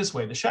think of it this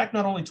way, the shack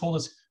not only told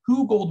us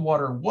who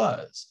Goldwater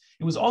was,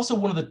 it was also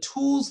one of the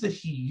tools that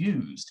he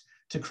used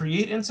to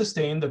create and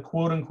sustain the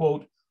quote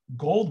unquote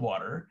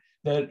Goldwater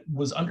that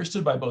was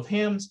understood by both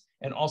hams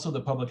and also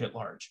the public at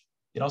large.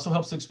 It also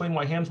helps to explain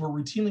why hams were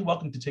routinely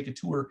welcome to take a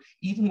tour,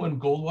 even when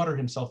Goldwater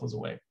himself was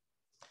away.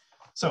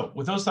 So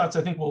with those thoughts,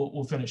 I think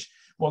we'll finish.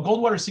 While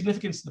Goldwater's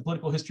significance to the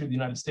political history of the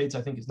United States,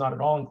 I think, is not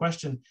at all in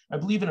question, I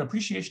believe an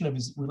appreciation of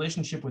his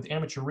relationship with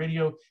amateur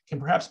radio can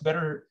perhaps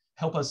better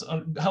help us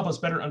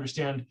better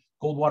understand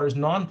Goldwater's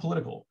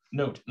non-political,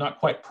 note, not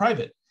quite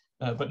private,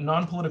 but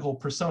non-political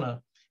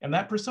persona. And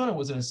that persona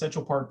was an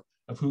essential part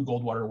of who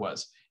Goldwater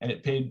was, and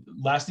it paid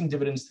lasting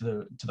dividends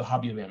to the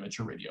hobby of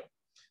amateur radio.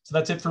 So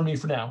that's it for me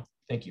for now.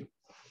 Thank you.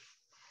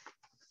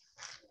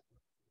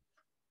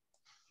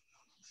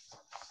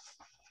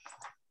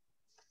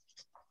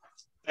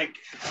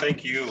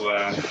 Thank you,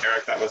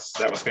 Eric. That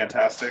was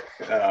fantastic.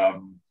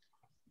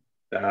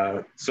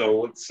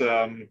 So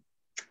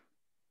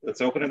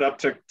let's open it up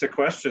to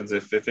questions.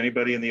 If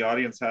anybody in the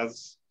audience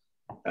has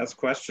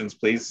questions,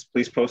 please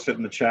post it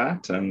in the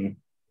chat.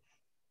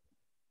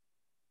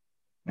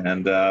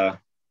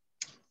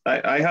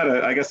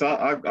 I guess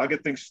I'll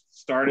get things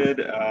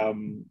started.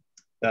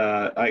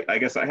 I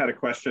guess I had a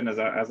question as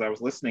I was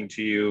listening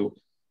to you.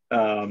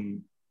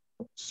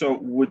 So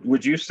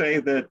would you say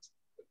that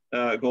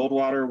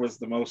Goldwater was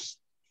the most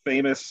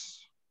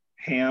famous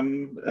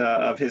ham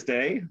of his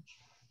day,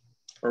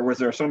 or was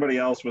there somebody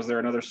else? Was there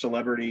another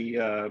celebrity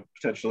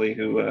potentially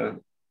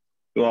who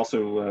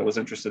also was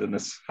interested in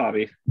this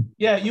hobby?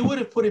 Yeah, you would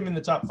have put him in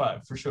the top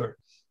 5 for sure.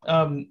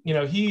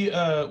 He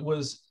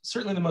was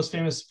certainly the most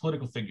famous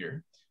political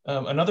figure.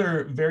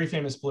 Another very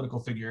famous political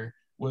figure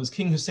was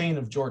King Hussein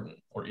of Jordan,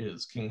 or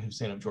is King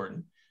Hussein of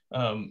Jordan,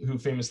 who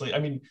famously,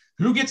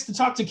 who gets to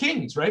talk to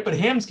kings, right? But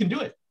hams can do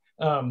it.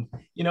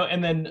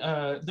 And then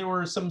there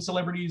were some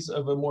celebrities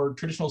of a more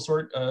traditional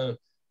sort,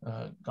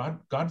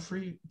 Charles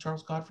Godfrey,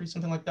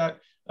 something like that.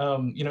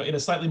 In a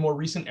slightly more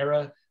recent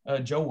era,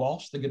 Joe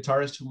Walsh, the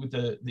guitarist with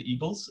the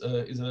Eagles,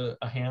 is a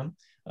ham.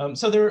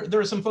 So there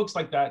are some folks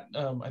like that.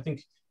 I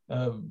think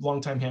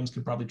longtime hams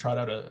could probably trot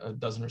out a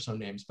dozen or so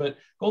names, but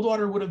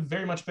Goldwater would have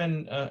very much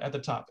been at the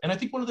top. And I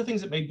think one of the things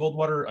that made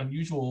Goldwater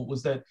unusual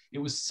was that it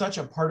was such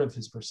a part of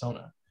his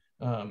persona,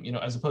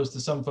 as opposed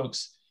to some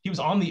folks. He was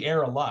on the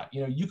air a lot.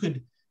 You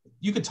could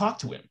talk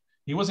to him.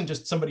 He wasn't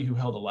just somebody who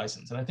held a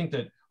license. And I think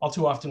that all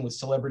too often with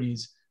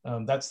celebrities,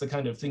 that's the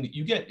kind of thing that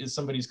you get is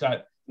somebody's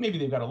got, maybe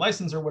they've got a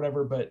license or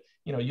whatever, but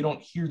you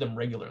don't hear them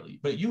regularly.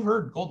 But you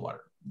heard Goldwater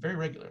very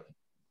regularly.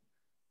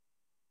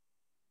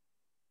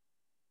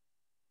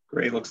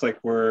 Great. Looks like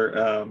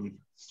we're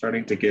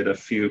starting to get a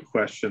few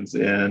questions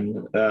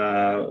in.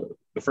 The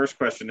first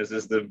question is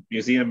the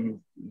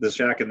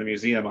shack in the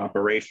museum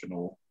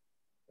operational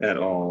at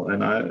all?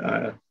 And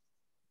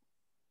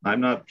I'm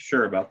not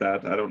sure about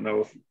that. I don't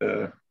know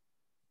if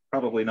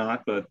probably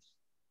not, but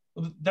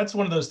that's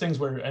one of those things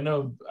where I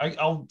know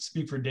I'll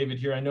speak for David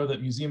here. I know that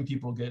museum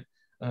people get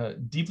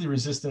deeply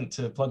resistant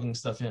to plugging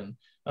stuff in.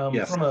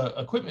 Yes. From an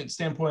equipment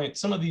standpoint,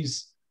 some of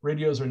these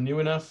radios are new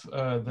enough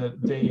that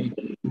they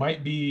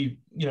might be,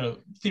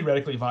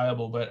 theoretically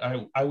viable, but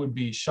I would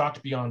be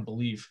shocked beyond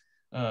belief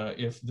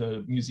if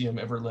the museum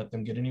ever let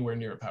them get anywhere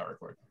near a power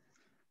cord.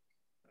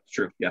 That's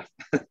true. Yeah.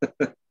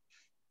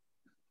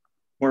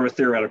 More of a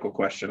theoretical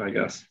question, I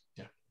guess.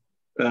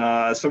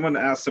 Yeah. Someone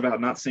asked about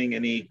not seeing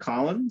any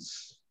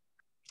Collins.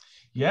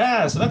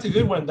 Yeah, so that's a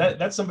good one.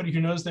 That's somebody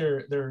who knows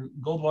their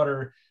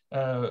Goldwater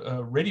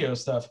radio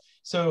stuff.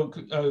 So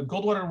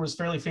Goldwater was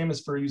fairly famous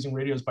for using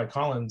radios by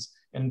Collins,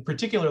 and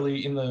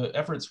particularly in the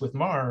efforts with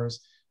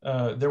Mars,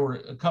 there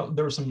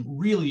were some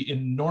really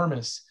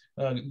enormous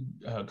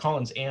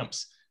Collins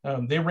amps.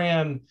 They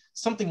ran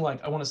something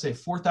like, I want to say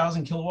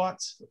 4,000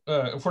 kilowatts,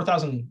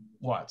 4,000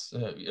 watts,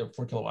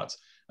 4 kilowatts.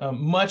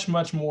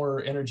 Much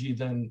more energy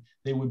than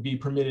they would be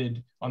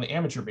permitted on the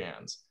amateur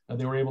bands.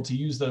 They were able to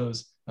use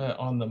those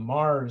on the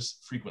Mars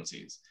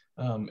frequencies.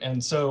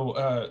 And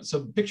so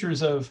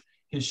pictures of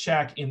his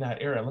shack in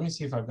that era. Let me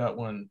see if I've got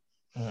one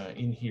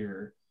in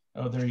here.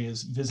 Oh, there he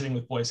is, visiting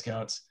with Boy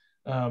Scouts.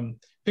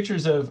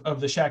 Pictures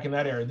of the shack in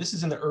that era. This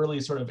is in the early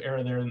sort of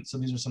era there. And so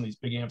these are some of these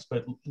big amps,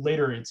 but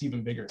later it's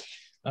even bigger.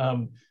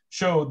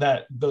 Show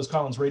that those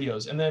Collins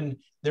radios. And then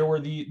there were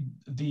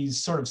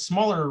these sort of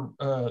smaller,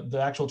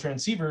 the actual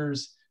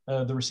transceivers,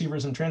 the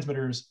receivers and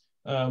transmitters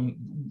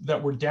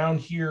that were down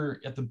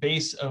here at the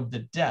base of the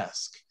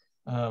desk.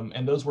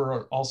 And those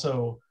were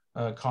also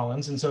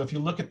Collins. And so if you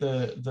look at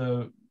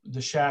the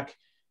shack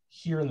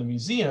here in the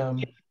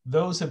museum,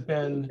 those have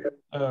been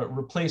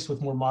replaced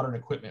with more modern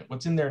equipment.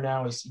 What's in there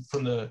now is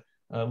from the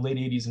late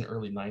 80s and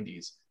early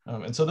 90s.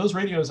 And so those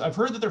radios, I've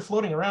heard that they're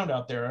floating around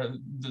out there.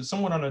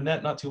 Someone on a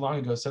net not too long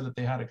ago said that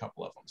they had a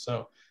couple of them.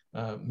 So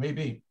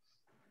maybe.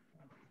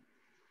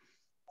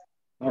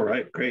 All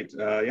right, great.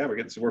 Yeah, we're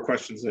getting some more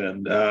questions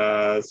in.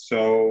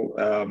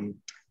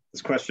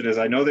 This question is,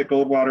 I know that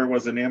Goldwater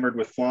was enamored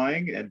with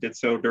flying and did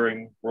so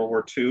during World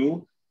War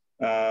II,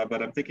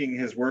 but I'm thinking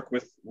his work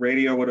with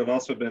radio would have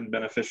also been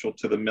beneficial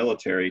to the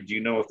military. Do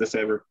you know if this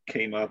ever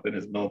came up in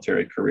his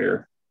military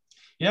career?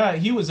 Yeah,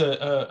 he was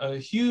a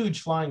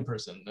huge flying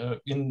person.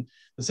 In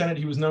the Senate,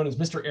 he was known as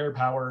Mr. Air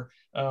Power.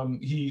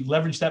 He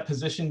leveraged that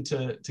position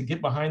to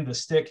get behind the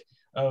stick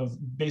of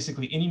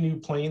basically any new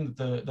plane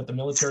that the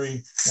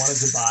military wanted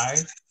to buy.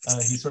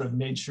 He sort of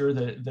made sure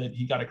that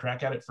he got a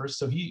crack at it first.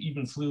 So he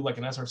even flew like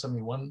an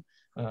SR-71,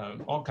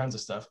 all kinds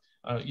of stuff.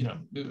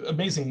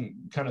 Amazing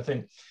kind of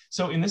thing.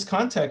 So in this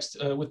context,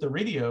 with the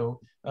radio,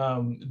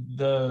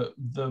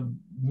 the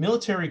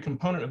military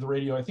component of the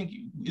radio, I think,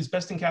 is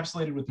best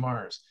encapsulated with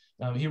Mars.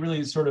 He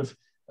really sort of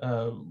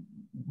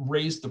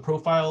raised the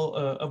profile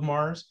of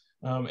Mars,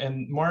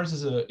 and Mars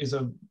is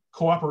a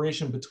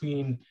cooperation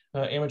between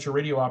amateur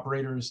radio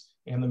operators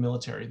and the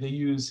military. They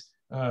use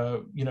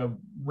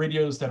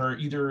radios that are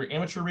either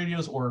amateur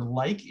radios or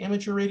like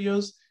amateur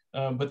radios,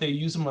 but they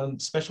use them on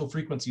special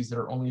frequencies that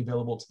are only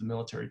available to the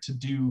military to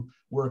do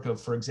work of,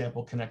 for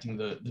example, connecting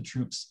the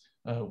troops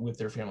with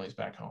their families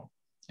back home.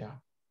 Yeah.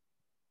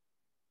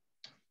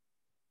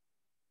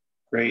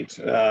 Great.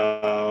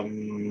 So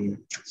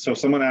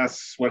someone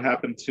asks, what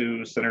happened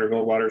to Senator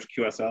Goldwater's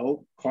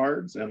QSL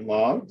cards and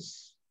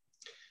logs?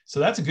 So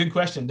that's a good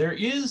question.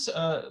 There's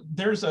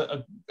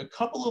a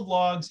couple of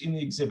logs in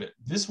the exhibit.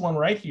 This one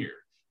right here,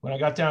 when I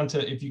got down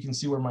to, if you can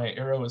see where my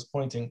arrow is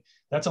pointing,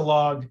 that's a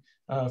log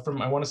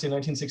from, I want to say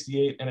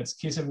 1968, and it's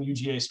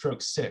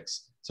K7UGA/6.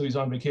 So he's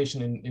on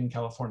vacation in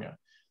California.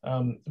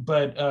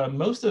 But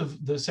most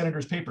of the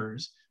senator's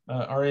papers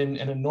are in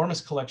an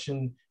enormous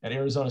collection at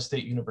Arizona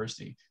State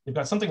University. They've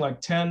got something like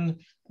 10,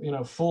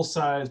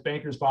 full-size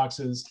banker's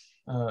boxes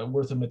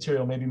worth of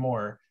material, maybe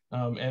more.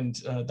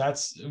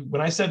 That's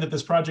when I said that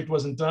this project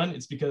wasn't done,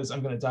 it's because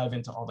I'm going to dive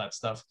into all that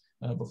stuff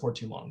before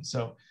too long.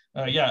 So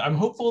yeah, I'm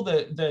hopeful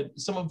that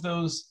some of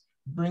those,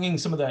 bringing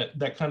some of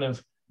that kind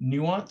of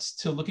nuance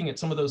to looking at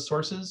some of those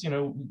sources,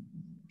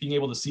 being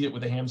able to see it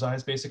with a ham's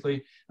eyes,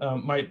 basically,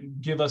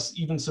 might give us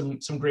even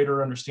some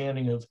greater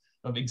understanding of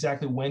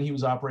exactly when he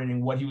was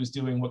operating, what he was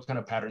doing, what kind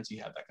of patterns he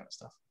had, that kind of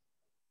stuff.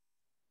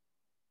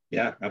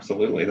 Yeah,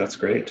 absolutely. That's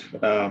great.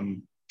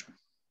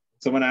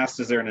 Someone asked,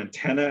 is there an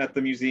antenna at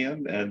the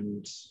museum?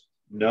 And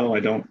no,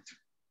 I don't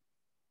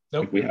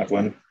think we have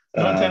one.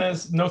 No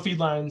antennas, no feed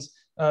lines.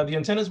 The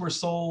antennas were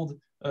sold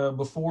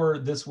before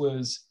this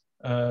was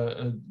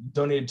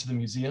donated to the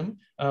museum.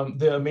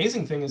 The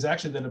amazing thing is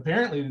actually that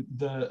apparently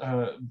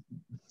the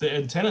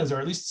antennas, or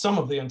at least some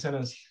of the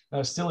antennas,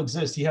 still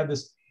exist. He had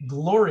this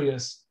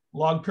glorious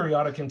log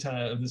periodic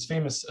antenna of this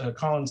famous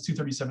Collins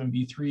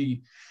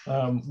 237B3,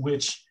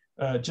 which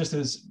just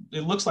is,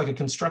 it looks like a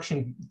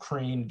construction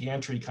crane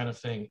gantry kind of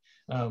thing,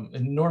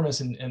 enormous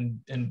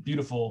and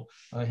beautiful.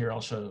 Here, I'll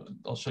show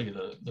you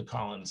the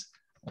Collins.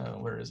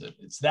 Where is it?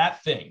 It's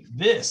that thing.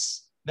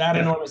 That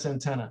enormous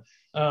antenna.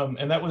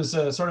 And that was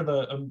sort of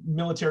a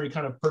military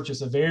kind of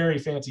purchase, a very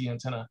fancy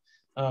antenna.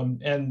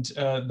 And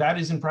that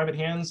is in private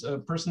hands. A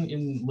person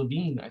in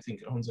Levine, I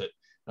think, owns it.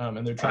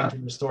 And they're trying to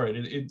restore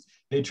it.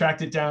 They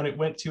tracked it down. It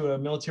went to a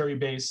military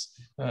base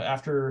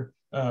after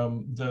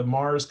the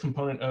Mars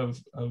component of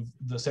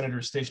the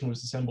Senator's station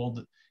was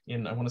assembled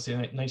in, I want to say,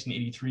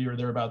 1983 or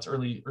thereabouts,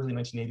 early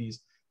 1980s.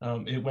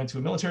 It went to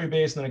a military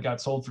base, and then it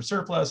got sold for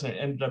surplus, and it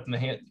ended up in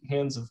the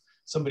hands of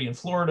somebody in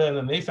Florida, and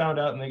then they found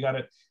out and they got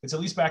it. It's at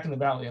least back in the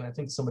valley, and I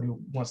think somebody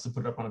wants to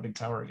put it up on a big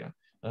tower again.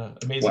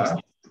 Amazing. Wow.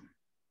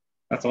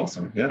 That's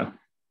awesome. Yeah.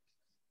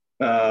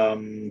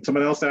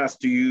 Someone else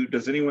asked,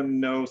 does anyone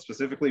know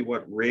specifically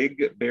what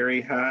rig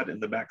Barry had in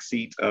the back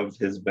seat of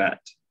his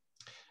vet?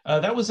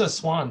 That was a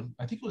Swan.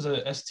 I think it was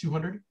a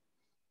S200.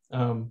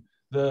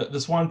 The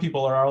Swan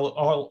people are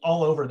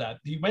all over that.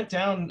 He went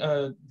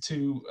down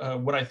to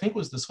what I think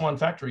was the Swan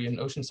factory in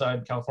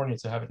Oceanside, California,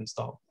 to have it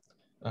installed.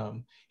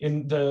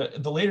 In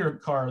the later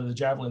car, the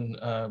Javelin,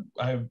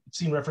 I've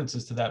seen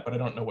references to that, but I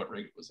don't know what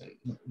rig it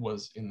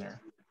was in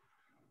there.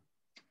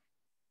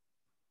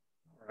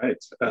 All right.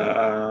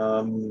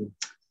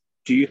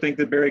 Do you think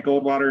that Barry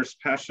Goldwater's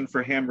passion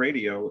for ham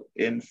radio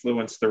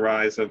influenced the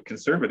rise of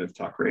conservative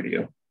talk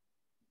radio?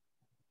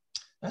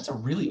 That's a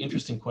really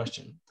interesting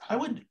question. I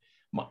would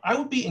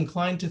be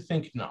inclined to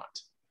think not.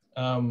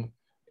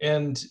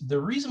 And the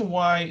reason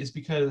why is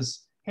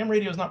because ham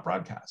radio is not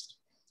broadcast.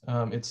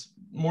 It's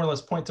more or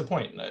less point to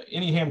point.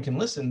 Any ham can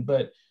listen,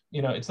 but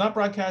it's not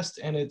broadcast,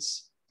 and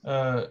it's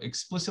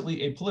explicitly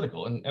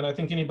apolitical. And I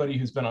think anybody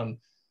who's been on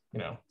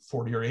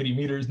 40 or 80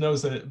 meters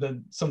knows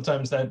that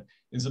sometimes that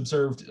is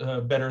observed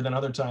better than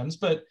other times.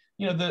 But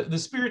the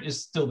spirit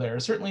is still there.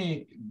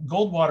 Certainly,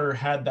 Goldwater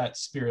had that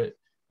spirit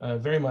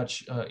very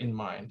much in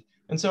mind.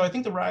 And so I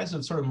think the rise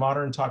of sort of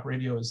modern talk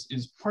radio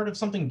is part of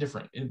something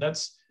different.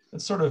 That's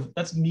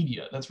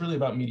media. That's really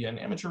about media. And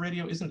amateur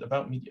radio isn't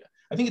about media.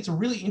 I think it's a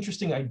really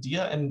interesting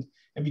idea. And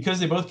because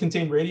they both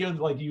contain radio,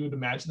 like you would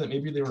imagine that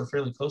maybe they were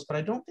fairly close, but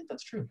I don't think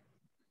that's true.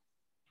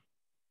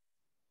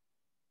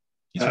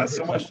 These are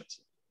great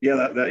questions.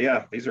 Yeah,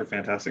 yeah, these are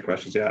fantastic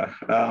questions. Yeah,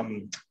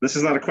 this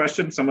is not a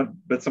question. Someone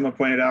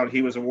pointed out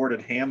he was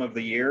awarded Ham of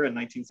the Year in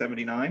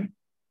 1979.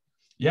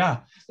 Yeah,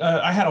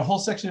 I had a whole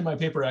section in my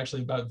paper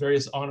actually about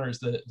various honors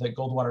that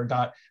Goldwater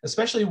got,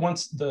 especially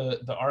once the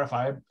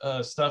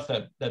RFI stuff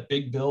that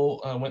Big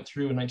Bill went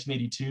through in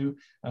 1982.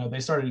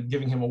 They started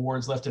giving him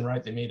awards left and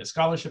right. They made a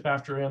scholarship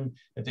after him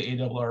at the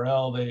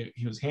ARRL.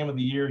 He was Ham of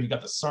the Year. He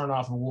got the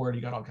Sarnoff Award.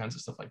 He got all kinds of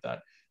stuff like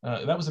that.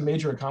 That was a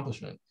major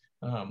accomplishment,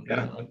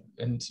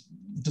 and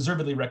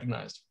deservedly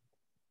recognized.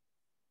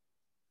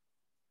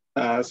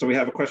 So we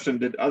have a question.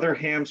 Did other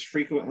hams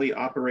frequently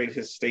operate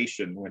his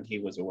station when he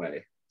was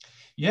away?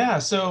 Yeah,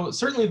 so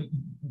certainly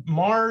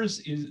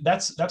Mars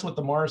that's what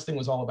the Mars thing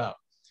was all about.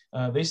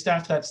 They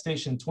staffed that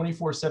station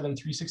 24/7,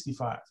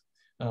 365.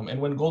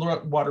 And when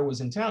Goldwater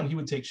was in town, he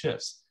would take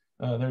shifts.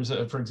 There's,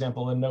 for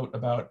example, a note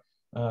about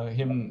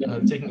him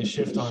taking a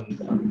shift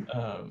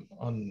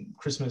on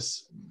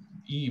Christmas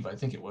Eve, I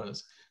think it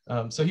was.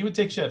 So he would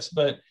take shifts,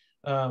 but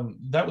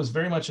that was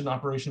very much an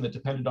operation that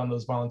depended on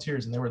those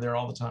volunteers, and they were there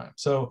all the time.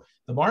 So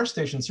the Mars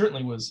station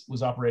certainly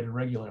was operated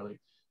regularly.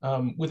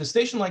 With a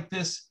station like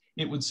this,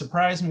 it would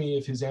surprise me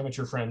if his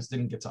amateur friends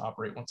didn't get to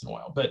operate once in a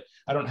while, but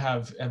I don't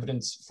have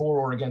evidence for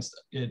or against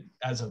it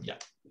as of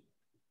yet.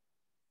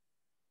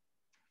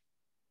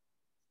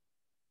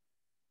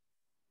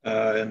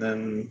 And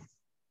then,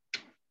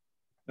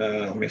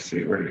 let me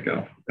see, where did it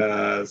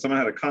go? Someone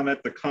had a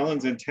comment. The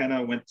Collins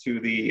antenna went to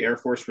the Air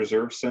Force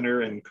Reserve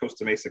Center in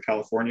Costa Mesa,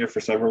 California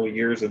for several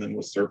years and then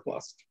was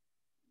surplused.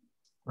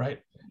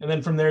 Right, and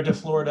then from there to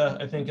Florida,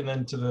 I think, and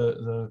then to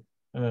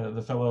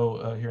the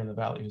fellow here in the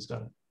Valley who's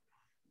got it.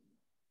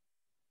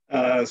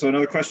 So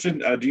another question,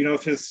 do you know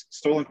if his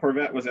stolen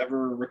Corvette was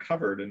ever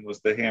recovered, and was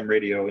the ham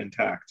radio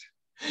intact?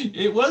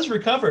 It was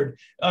recovered.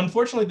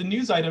 Unfortunately, the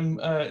news item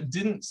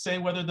didn't say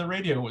whether the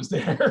radio was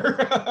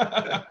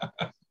there.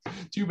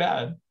 Too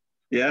bad.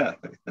 Yeah.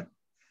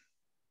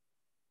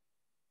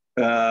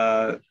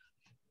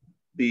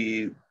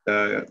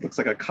 Looks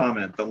like a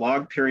comment. The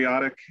log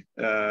periodic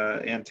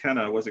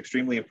antenna was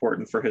extremely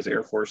important for his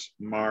Air Force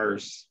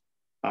Mars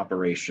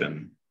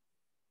operation.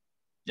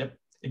 Yep.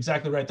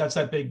 Exactly right. That's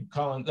that big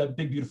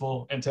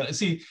beautiful antenna.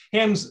 See,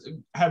 hams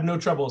have no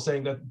trouble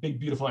saying that big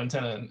beautiful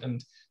antenna,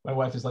 and my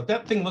wife is like,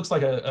 that thing looks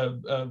like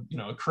a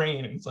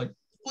crane, and it's like,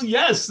 well,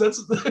 yes,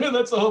 that's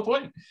that's the whole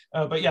point.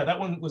 But yeah, that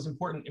one was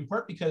important in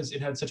part because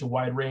it had such a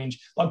wide range.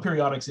 Log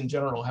periodics in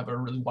general have a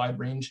really wide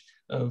range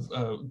of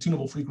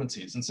tunable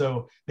frequencies, and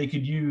so they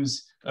could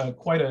use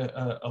quite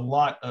a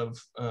lot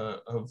of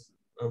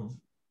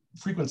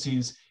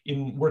frequencies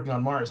in working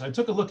on Mars. I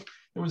took a look.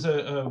 There was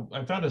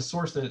I found a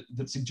source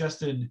that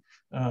suggested,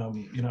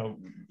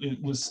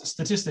 it was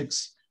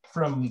statistics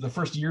from the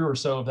first year or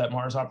so of that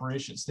Mars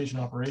station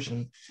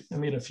operation. I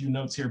made a few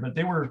notes here, but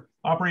they were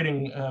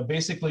operating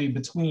basically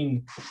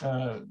between,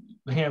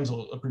 the hams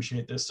will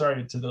appreciate this.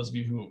 Sorry to those of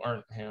you who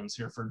aren't hams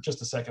here for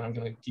just a second, I'm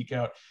gonna geek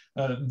out.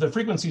 The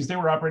frequencies, they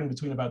were operating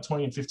between about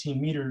 20 and 15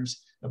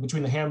 meters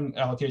between the ham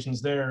allocations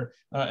there,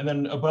 and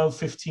then above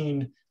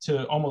 15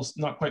 to almost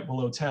not quite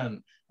below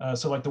 10.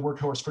 So like the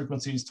workhorse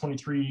frequencies,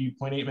 23.8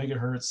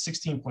 megahertz,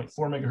 16.4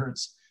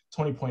 megahertz,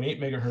 20.8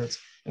 megahertz.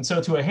 And so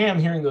to a ham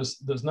hearing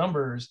those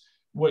numbers,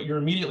 what you're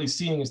immediately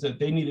seeing is that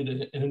they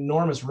needed an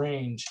enormous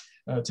range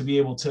to be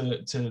able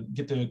to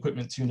get the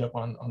equipment tuned up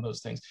on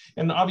those things.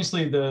 And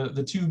obviously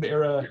the tube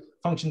era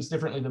functions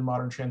differently than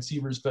modern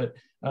transceivers, but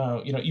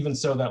even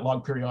so, that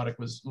log periodic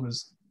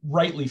was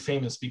rightly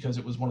famous because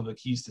it was one of the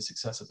keys to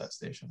success at that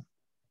station.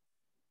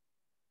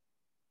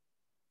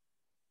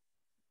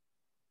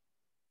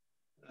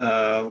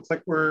 Looks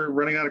like we're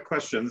running out of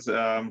questions.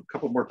 A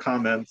couple more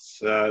comments.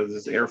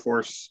 This Air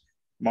Force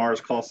Mars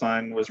call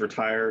sign was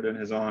retired in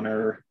his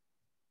honor.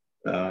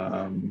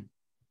 And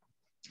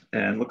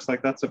looks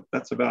like that's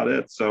about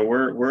it. So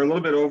we're a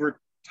little bit over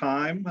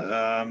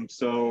time.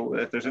 So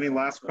if there's any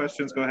last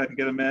questions, go ahead and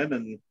get them in.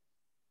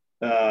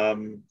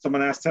 And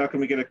someone asked, how can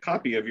we get a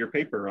copy of your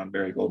paper on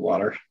Barry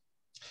Goldwater?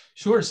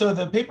 Sure. So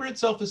the paper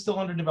itself is still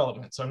under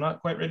development, so I'm not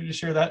quite ready to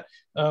share that.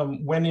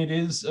 When it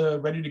is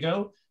ready to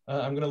go,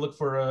 I'm going to look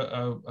for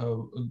a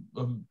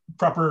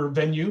proper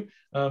venue.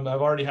 I've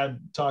already had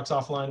talks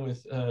offline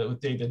with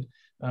David,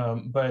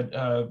 but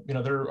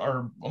there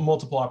are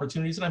multiple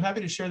opportunities, and I'm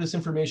happy to share this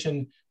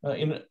information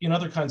in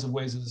other kinds of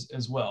ways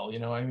as well.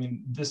 I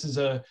mean, this is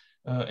an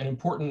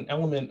important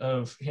element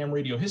of ham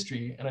radio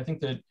history, and I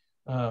think that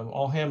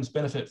all hams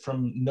benefit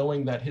from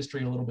knowing that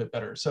history a little bit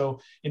better. So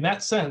in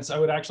that sense, I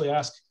would actually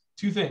ask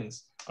two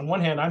things. On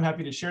one hand, I'm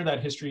happy to share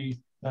that history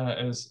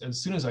as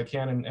soon as I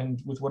can, and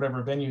with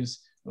whatever venues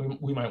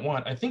we might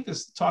want. I think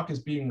this talk is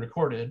being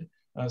recorded,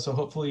 so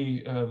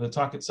hopefully the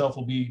talk itself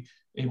will be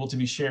able to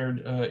be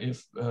shared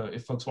if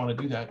folks want to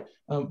do that.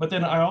 But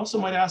then I also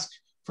might ask,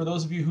 for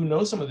those of you who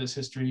know some of this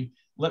history,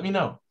 let me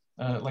know.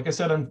 Like I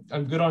said,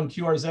 I'm good on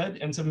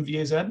QRZ,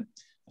 N7VAZ.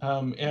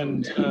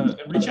 and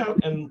reach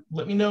out and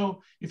let me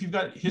know if you've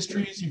got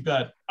histories, you've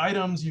got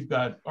items, you've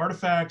got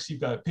artifacts,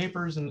 you've got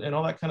papers, and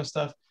all that kind of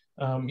stuff.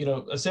 You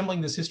know,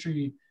 assembling this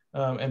history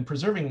and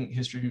preserving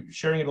history,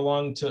 sharing it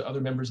along to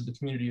other members of the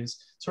community is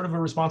sort of a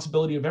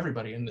responsibility of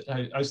everybody. And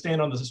I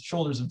stand on the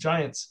shoulders of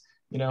giants.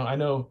 You know, I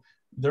know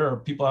there are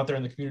people out there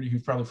in the community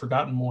who've probably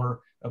forgotten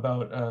more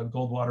about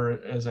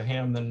Goldwater as a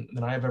ham than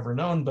I have ever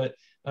known. But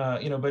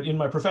you know, but in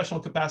my professional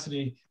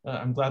capacity,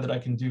 I'm glad that I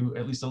can do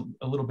at least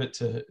a little bit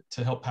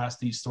to help pass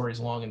these stories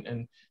along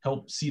and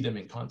help see them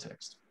in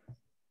context.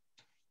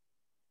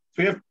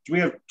 So we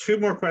have two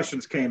more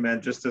questions came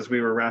in just as we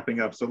were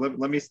wrapping up. So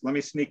let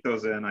me sneak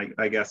those in,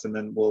 I guess, and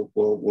then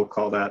we'll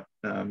call that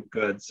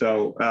good.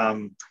 So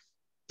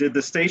did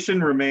the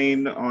station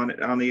remain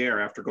on the air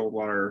after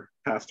Goldwater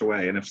passed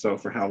away, and if so,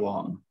 for how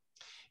long?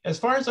 As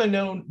far as I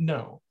know,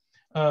 no.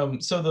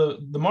 So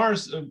the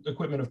Mars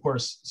equipment, of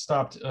course,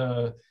 stopped.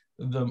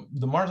 The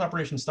Mars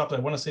operation stopped, I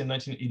want to say, in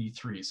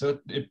 1983. So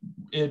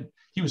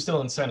he was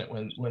still in Senate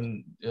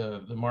when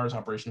the Mars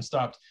operation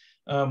stopped.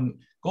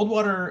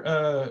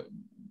 Goldwater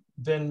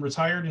then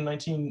retired in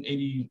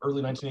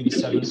early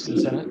 1987 from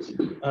the Senate,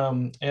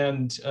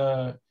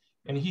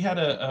 and he had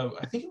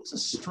I think it was a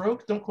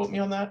stroke. Don't quote me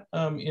on that.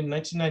 In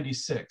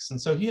 1996,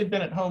 and so he had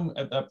been at home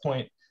at that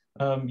point,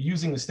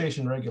 using the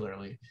station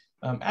regularly.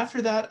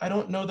 After that, I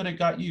don't know that it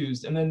got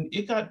used, and then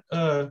it got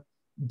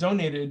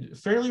donated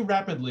fairly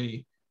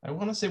rapidly. I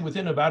want to say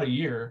within about a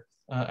year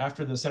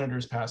after the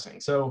senator's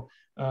passing. So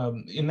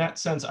in that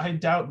sense, I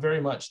doubt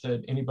very much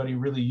that anybody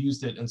really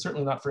used it, and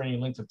certainly not for any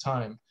length of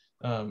time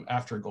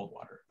after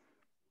Goldwater.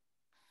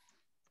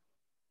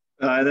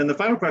 And then the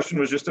final question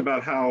was just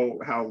about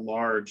how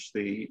large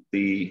the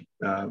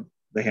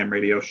ham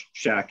radio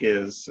shack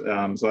is.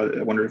 So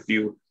I wonder if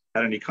you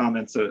had any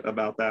comments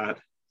about that.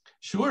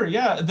 Sure.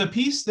 Yeah, the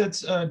piece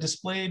that's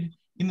displayed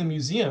in the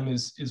museum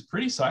is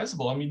pretty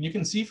sizable. I mean, you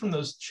can see from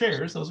those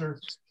chairs; those are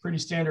pretty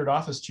standard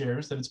office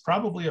chairs. That it's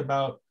probably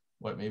about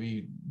what,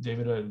 maybe,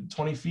 David,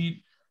 20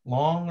 feet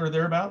long or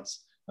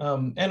thereabouts.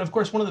 And of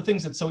course, one of the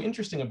things that's so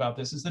interesting about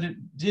this is that it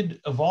did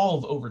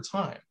evolve over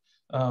time.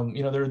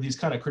 You know, there are these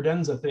kind of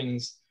credenza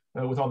things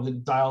with all the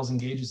dials and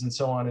gauges and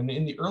so on. And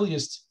in the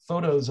earliest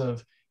photos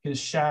of his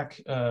shack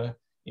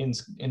in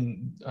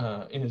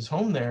his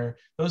home there,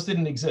 those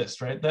didn't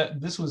exist, right?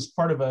 This was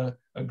part of a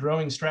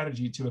growing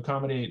strategy to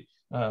accommodate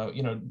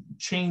you know,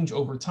 change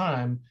over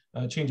time,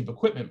 change of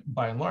equipment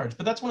by and large.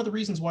 But that's one of the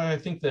reasons why I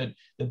think that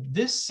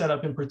this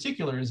setup in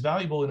particular is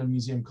valuable in a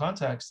museum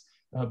context,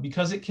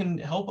 because it can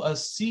help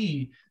us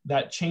see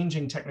that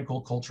changing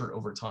technical culture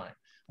over time.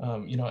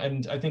 You know,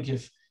 and I think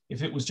if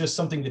it was just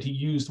something that he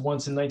used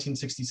once in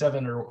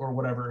 1967 or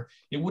whatever,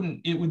 it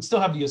would still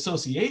have the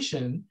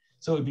association.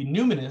 So it would be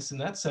numinous in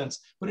that sense,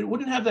 but it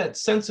wouldn't have that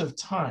sense of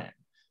time.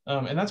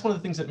 And that's one of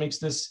the things that makes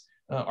this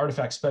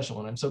artifact special.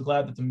 And I'm so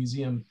glad that the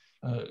museum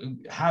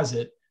has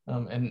it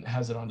and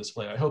has it on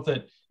display. I hope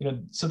that, you know,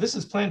 so this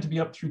is planned to be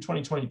up through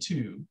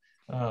 2022.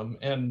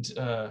 And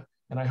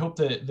I hope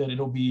that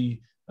it'll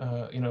be,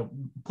 you know,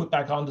 put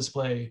back on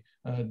display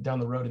down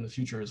the road in the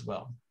future as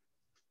well.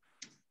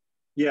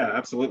 Yeah,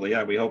 absolutely.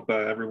 Yeah, we hope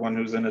everyone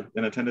who's in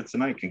attendance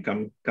tonight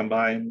can come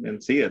by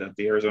and see it at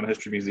the Arizona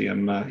History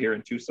Museum here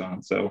in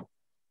Tucson. So,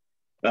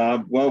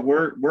 well,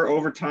 we're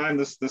over time.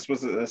 This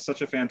was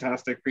such a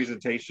fantastic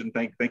presentation.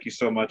 Thank you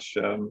so much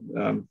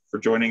for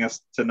joining us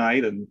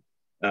tonight and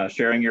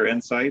sharing your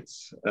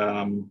insights.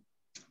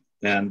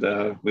 And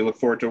we look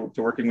forward to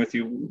working with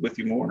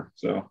you more.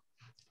 So.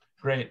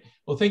 Great.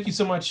 Well, thank you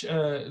so much,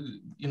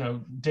 you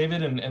know,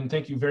 David, and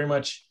thank you very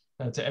much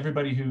to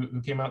everybody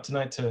who came out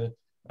tonight to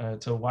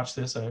watch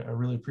this. I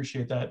really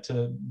appreciate that.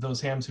 To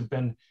those hams who've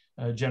been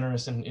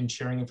generous in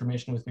sharing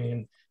information with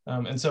me.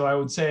 And so I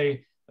would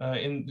say,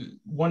 in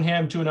one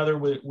ham to another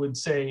would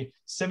say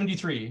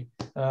 73,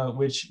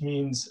 which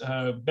means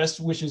best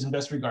wishes and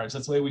best regards.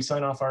 That's the way we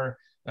sign off our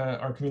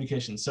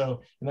communications.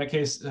 So in that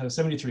case,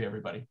 73,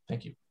 everybody.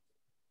 Thank you.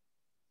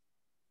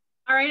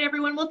 All right,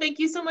 everyone. Well, thank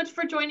you so much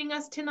for joining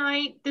us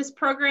tonight. This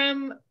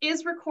program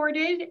is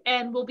recorded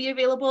and will be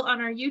available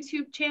on our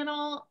YouTube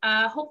channel.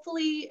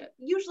 Hopefully,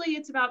 usually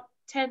it's about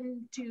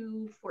 10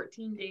 to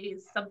 14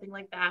 days, something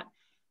like that.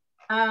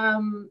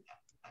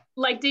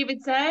 Like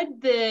David said,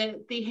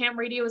 the ham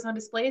radio is on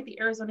display at the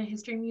Arizona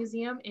History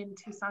Museum in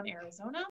Tucson, Arizona.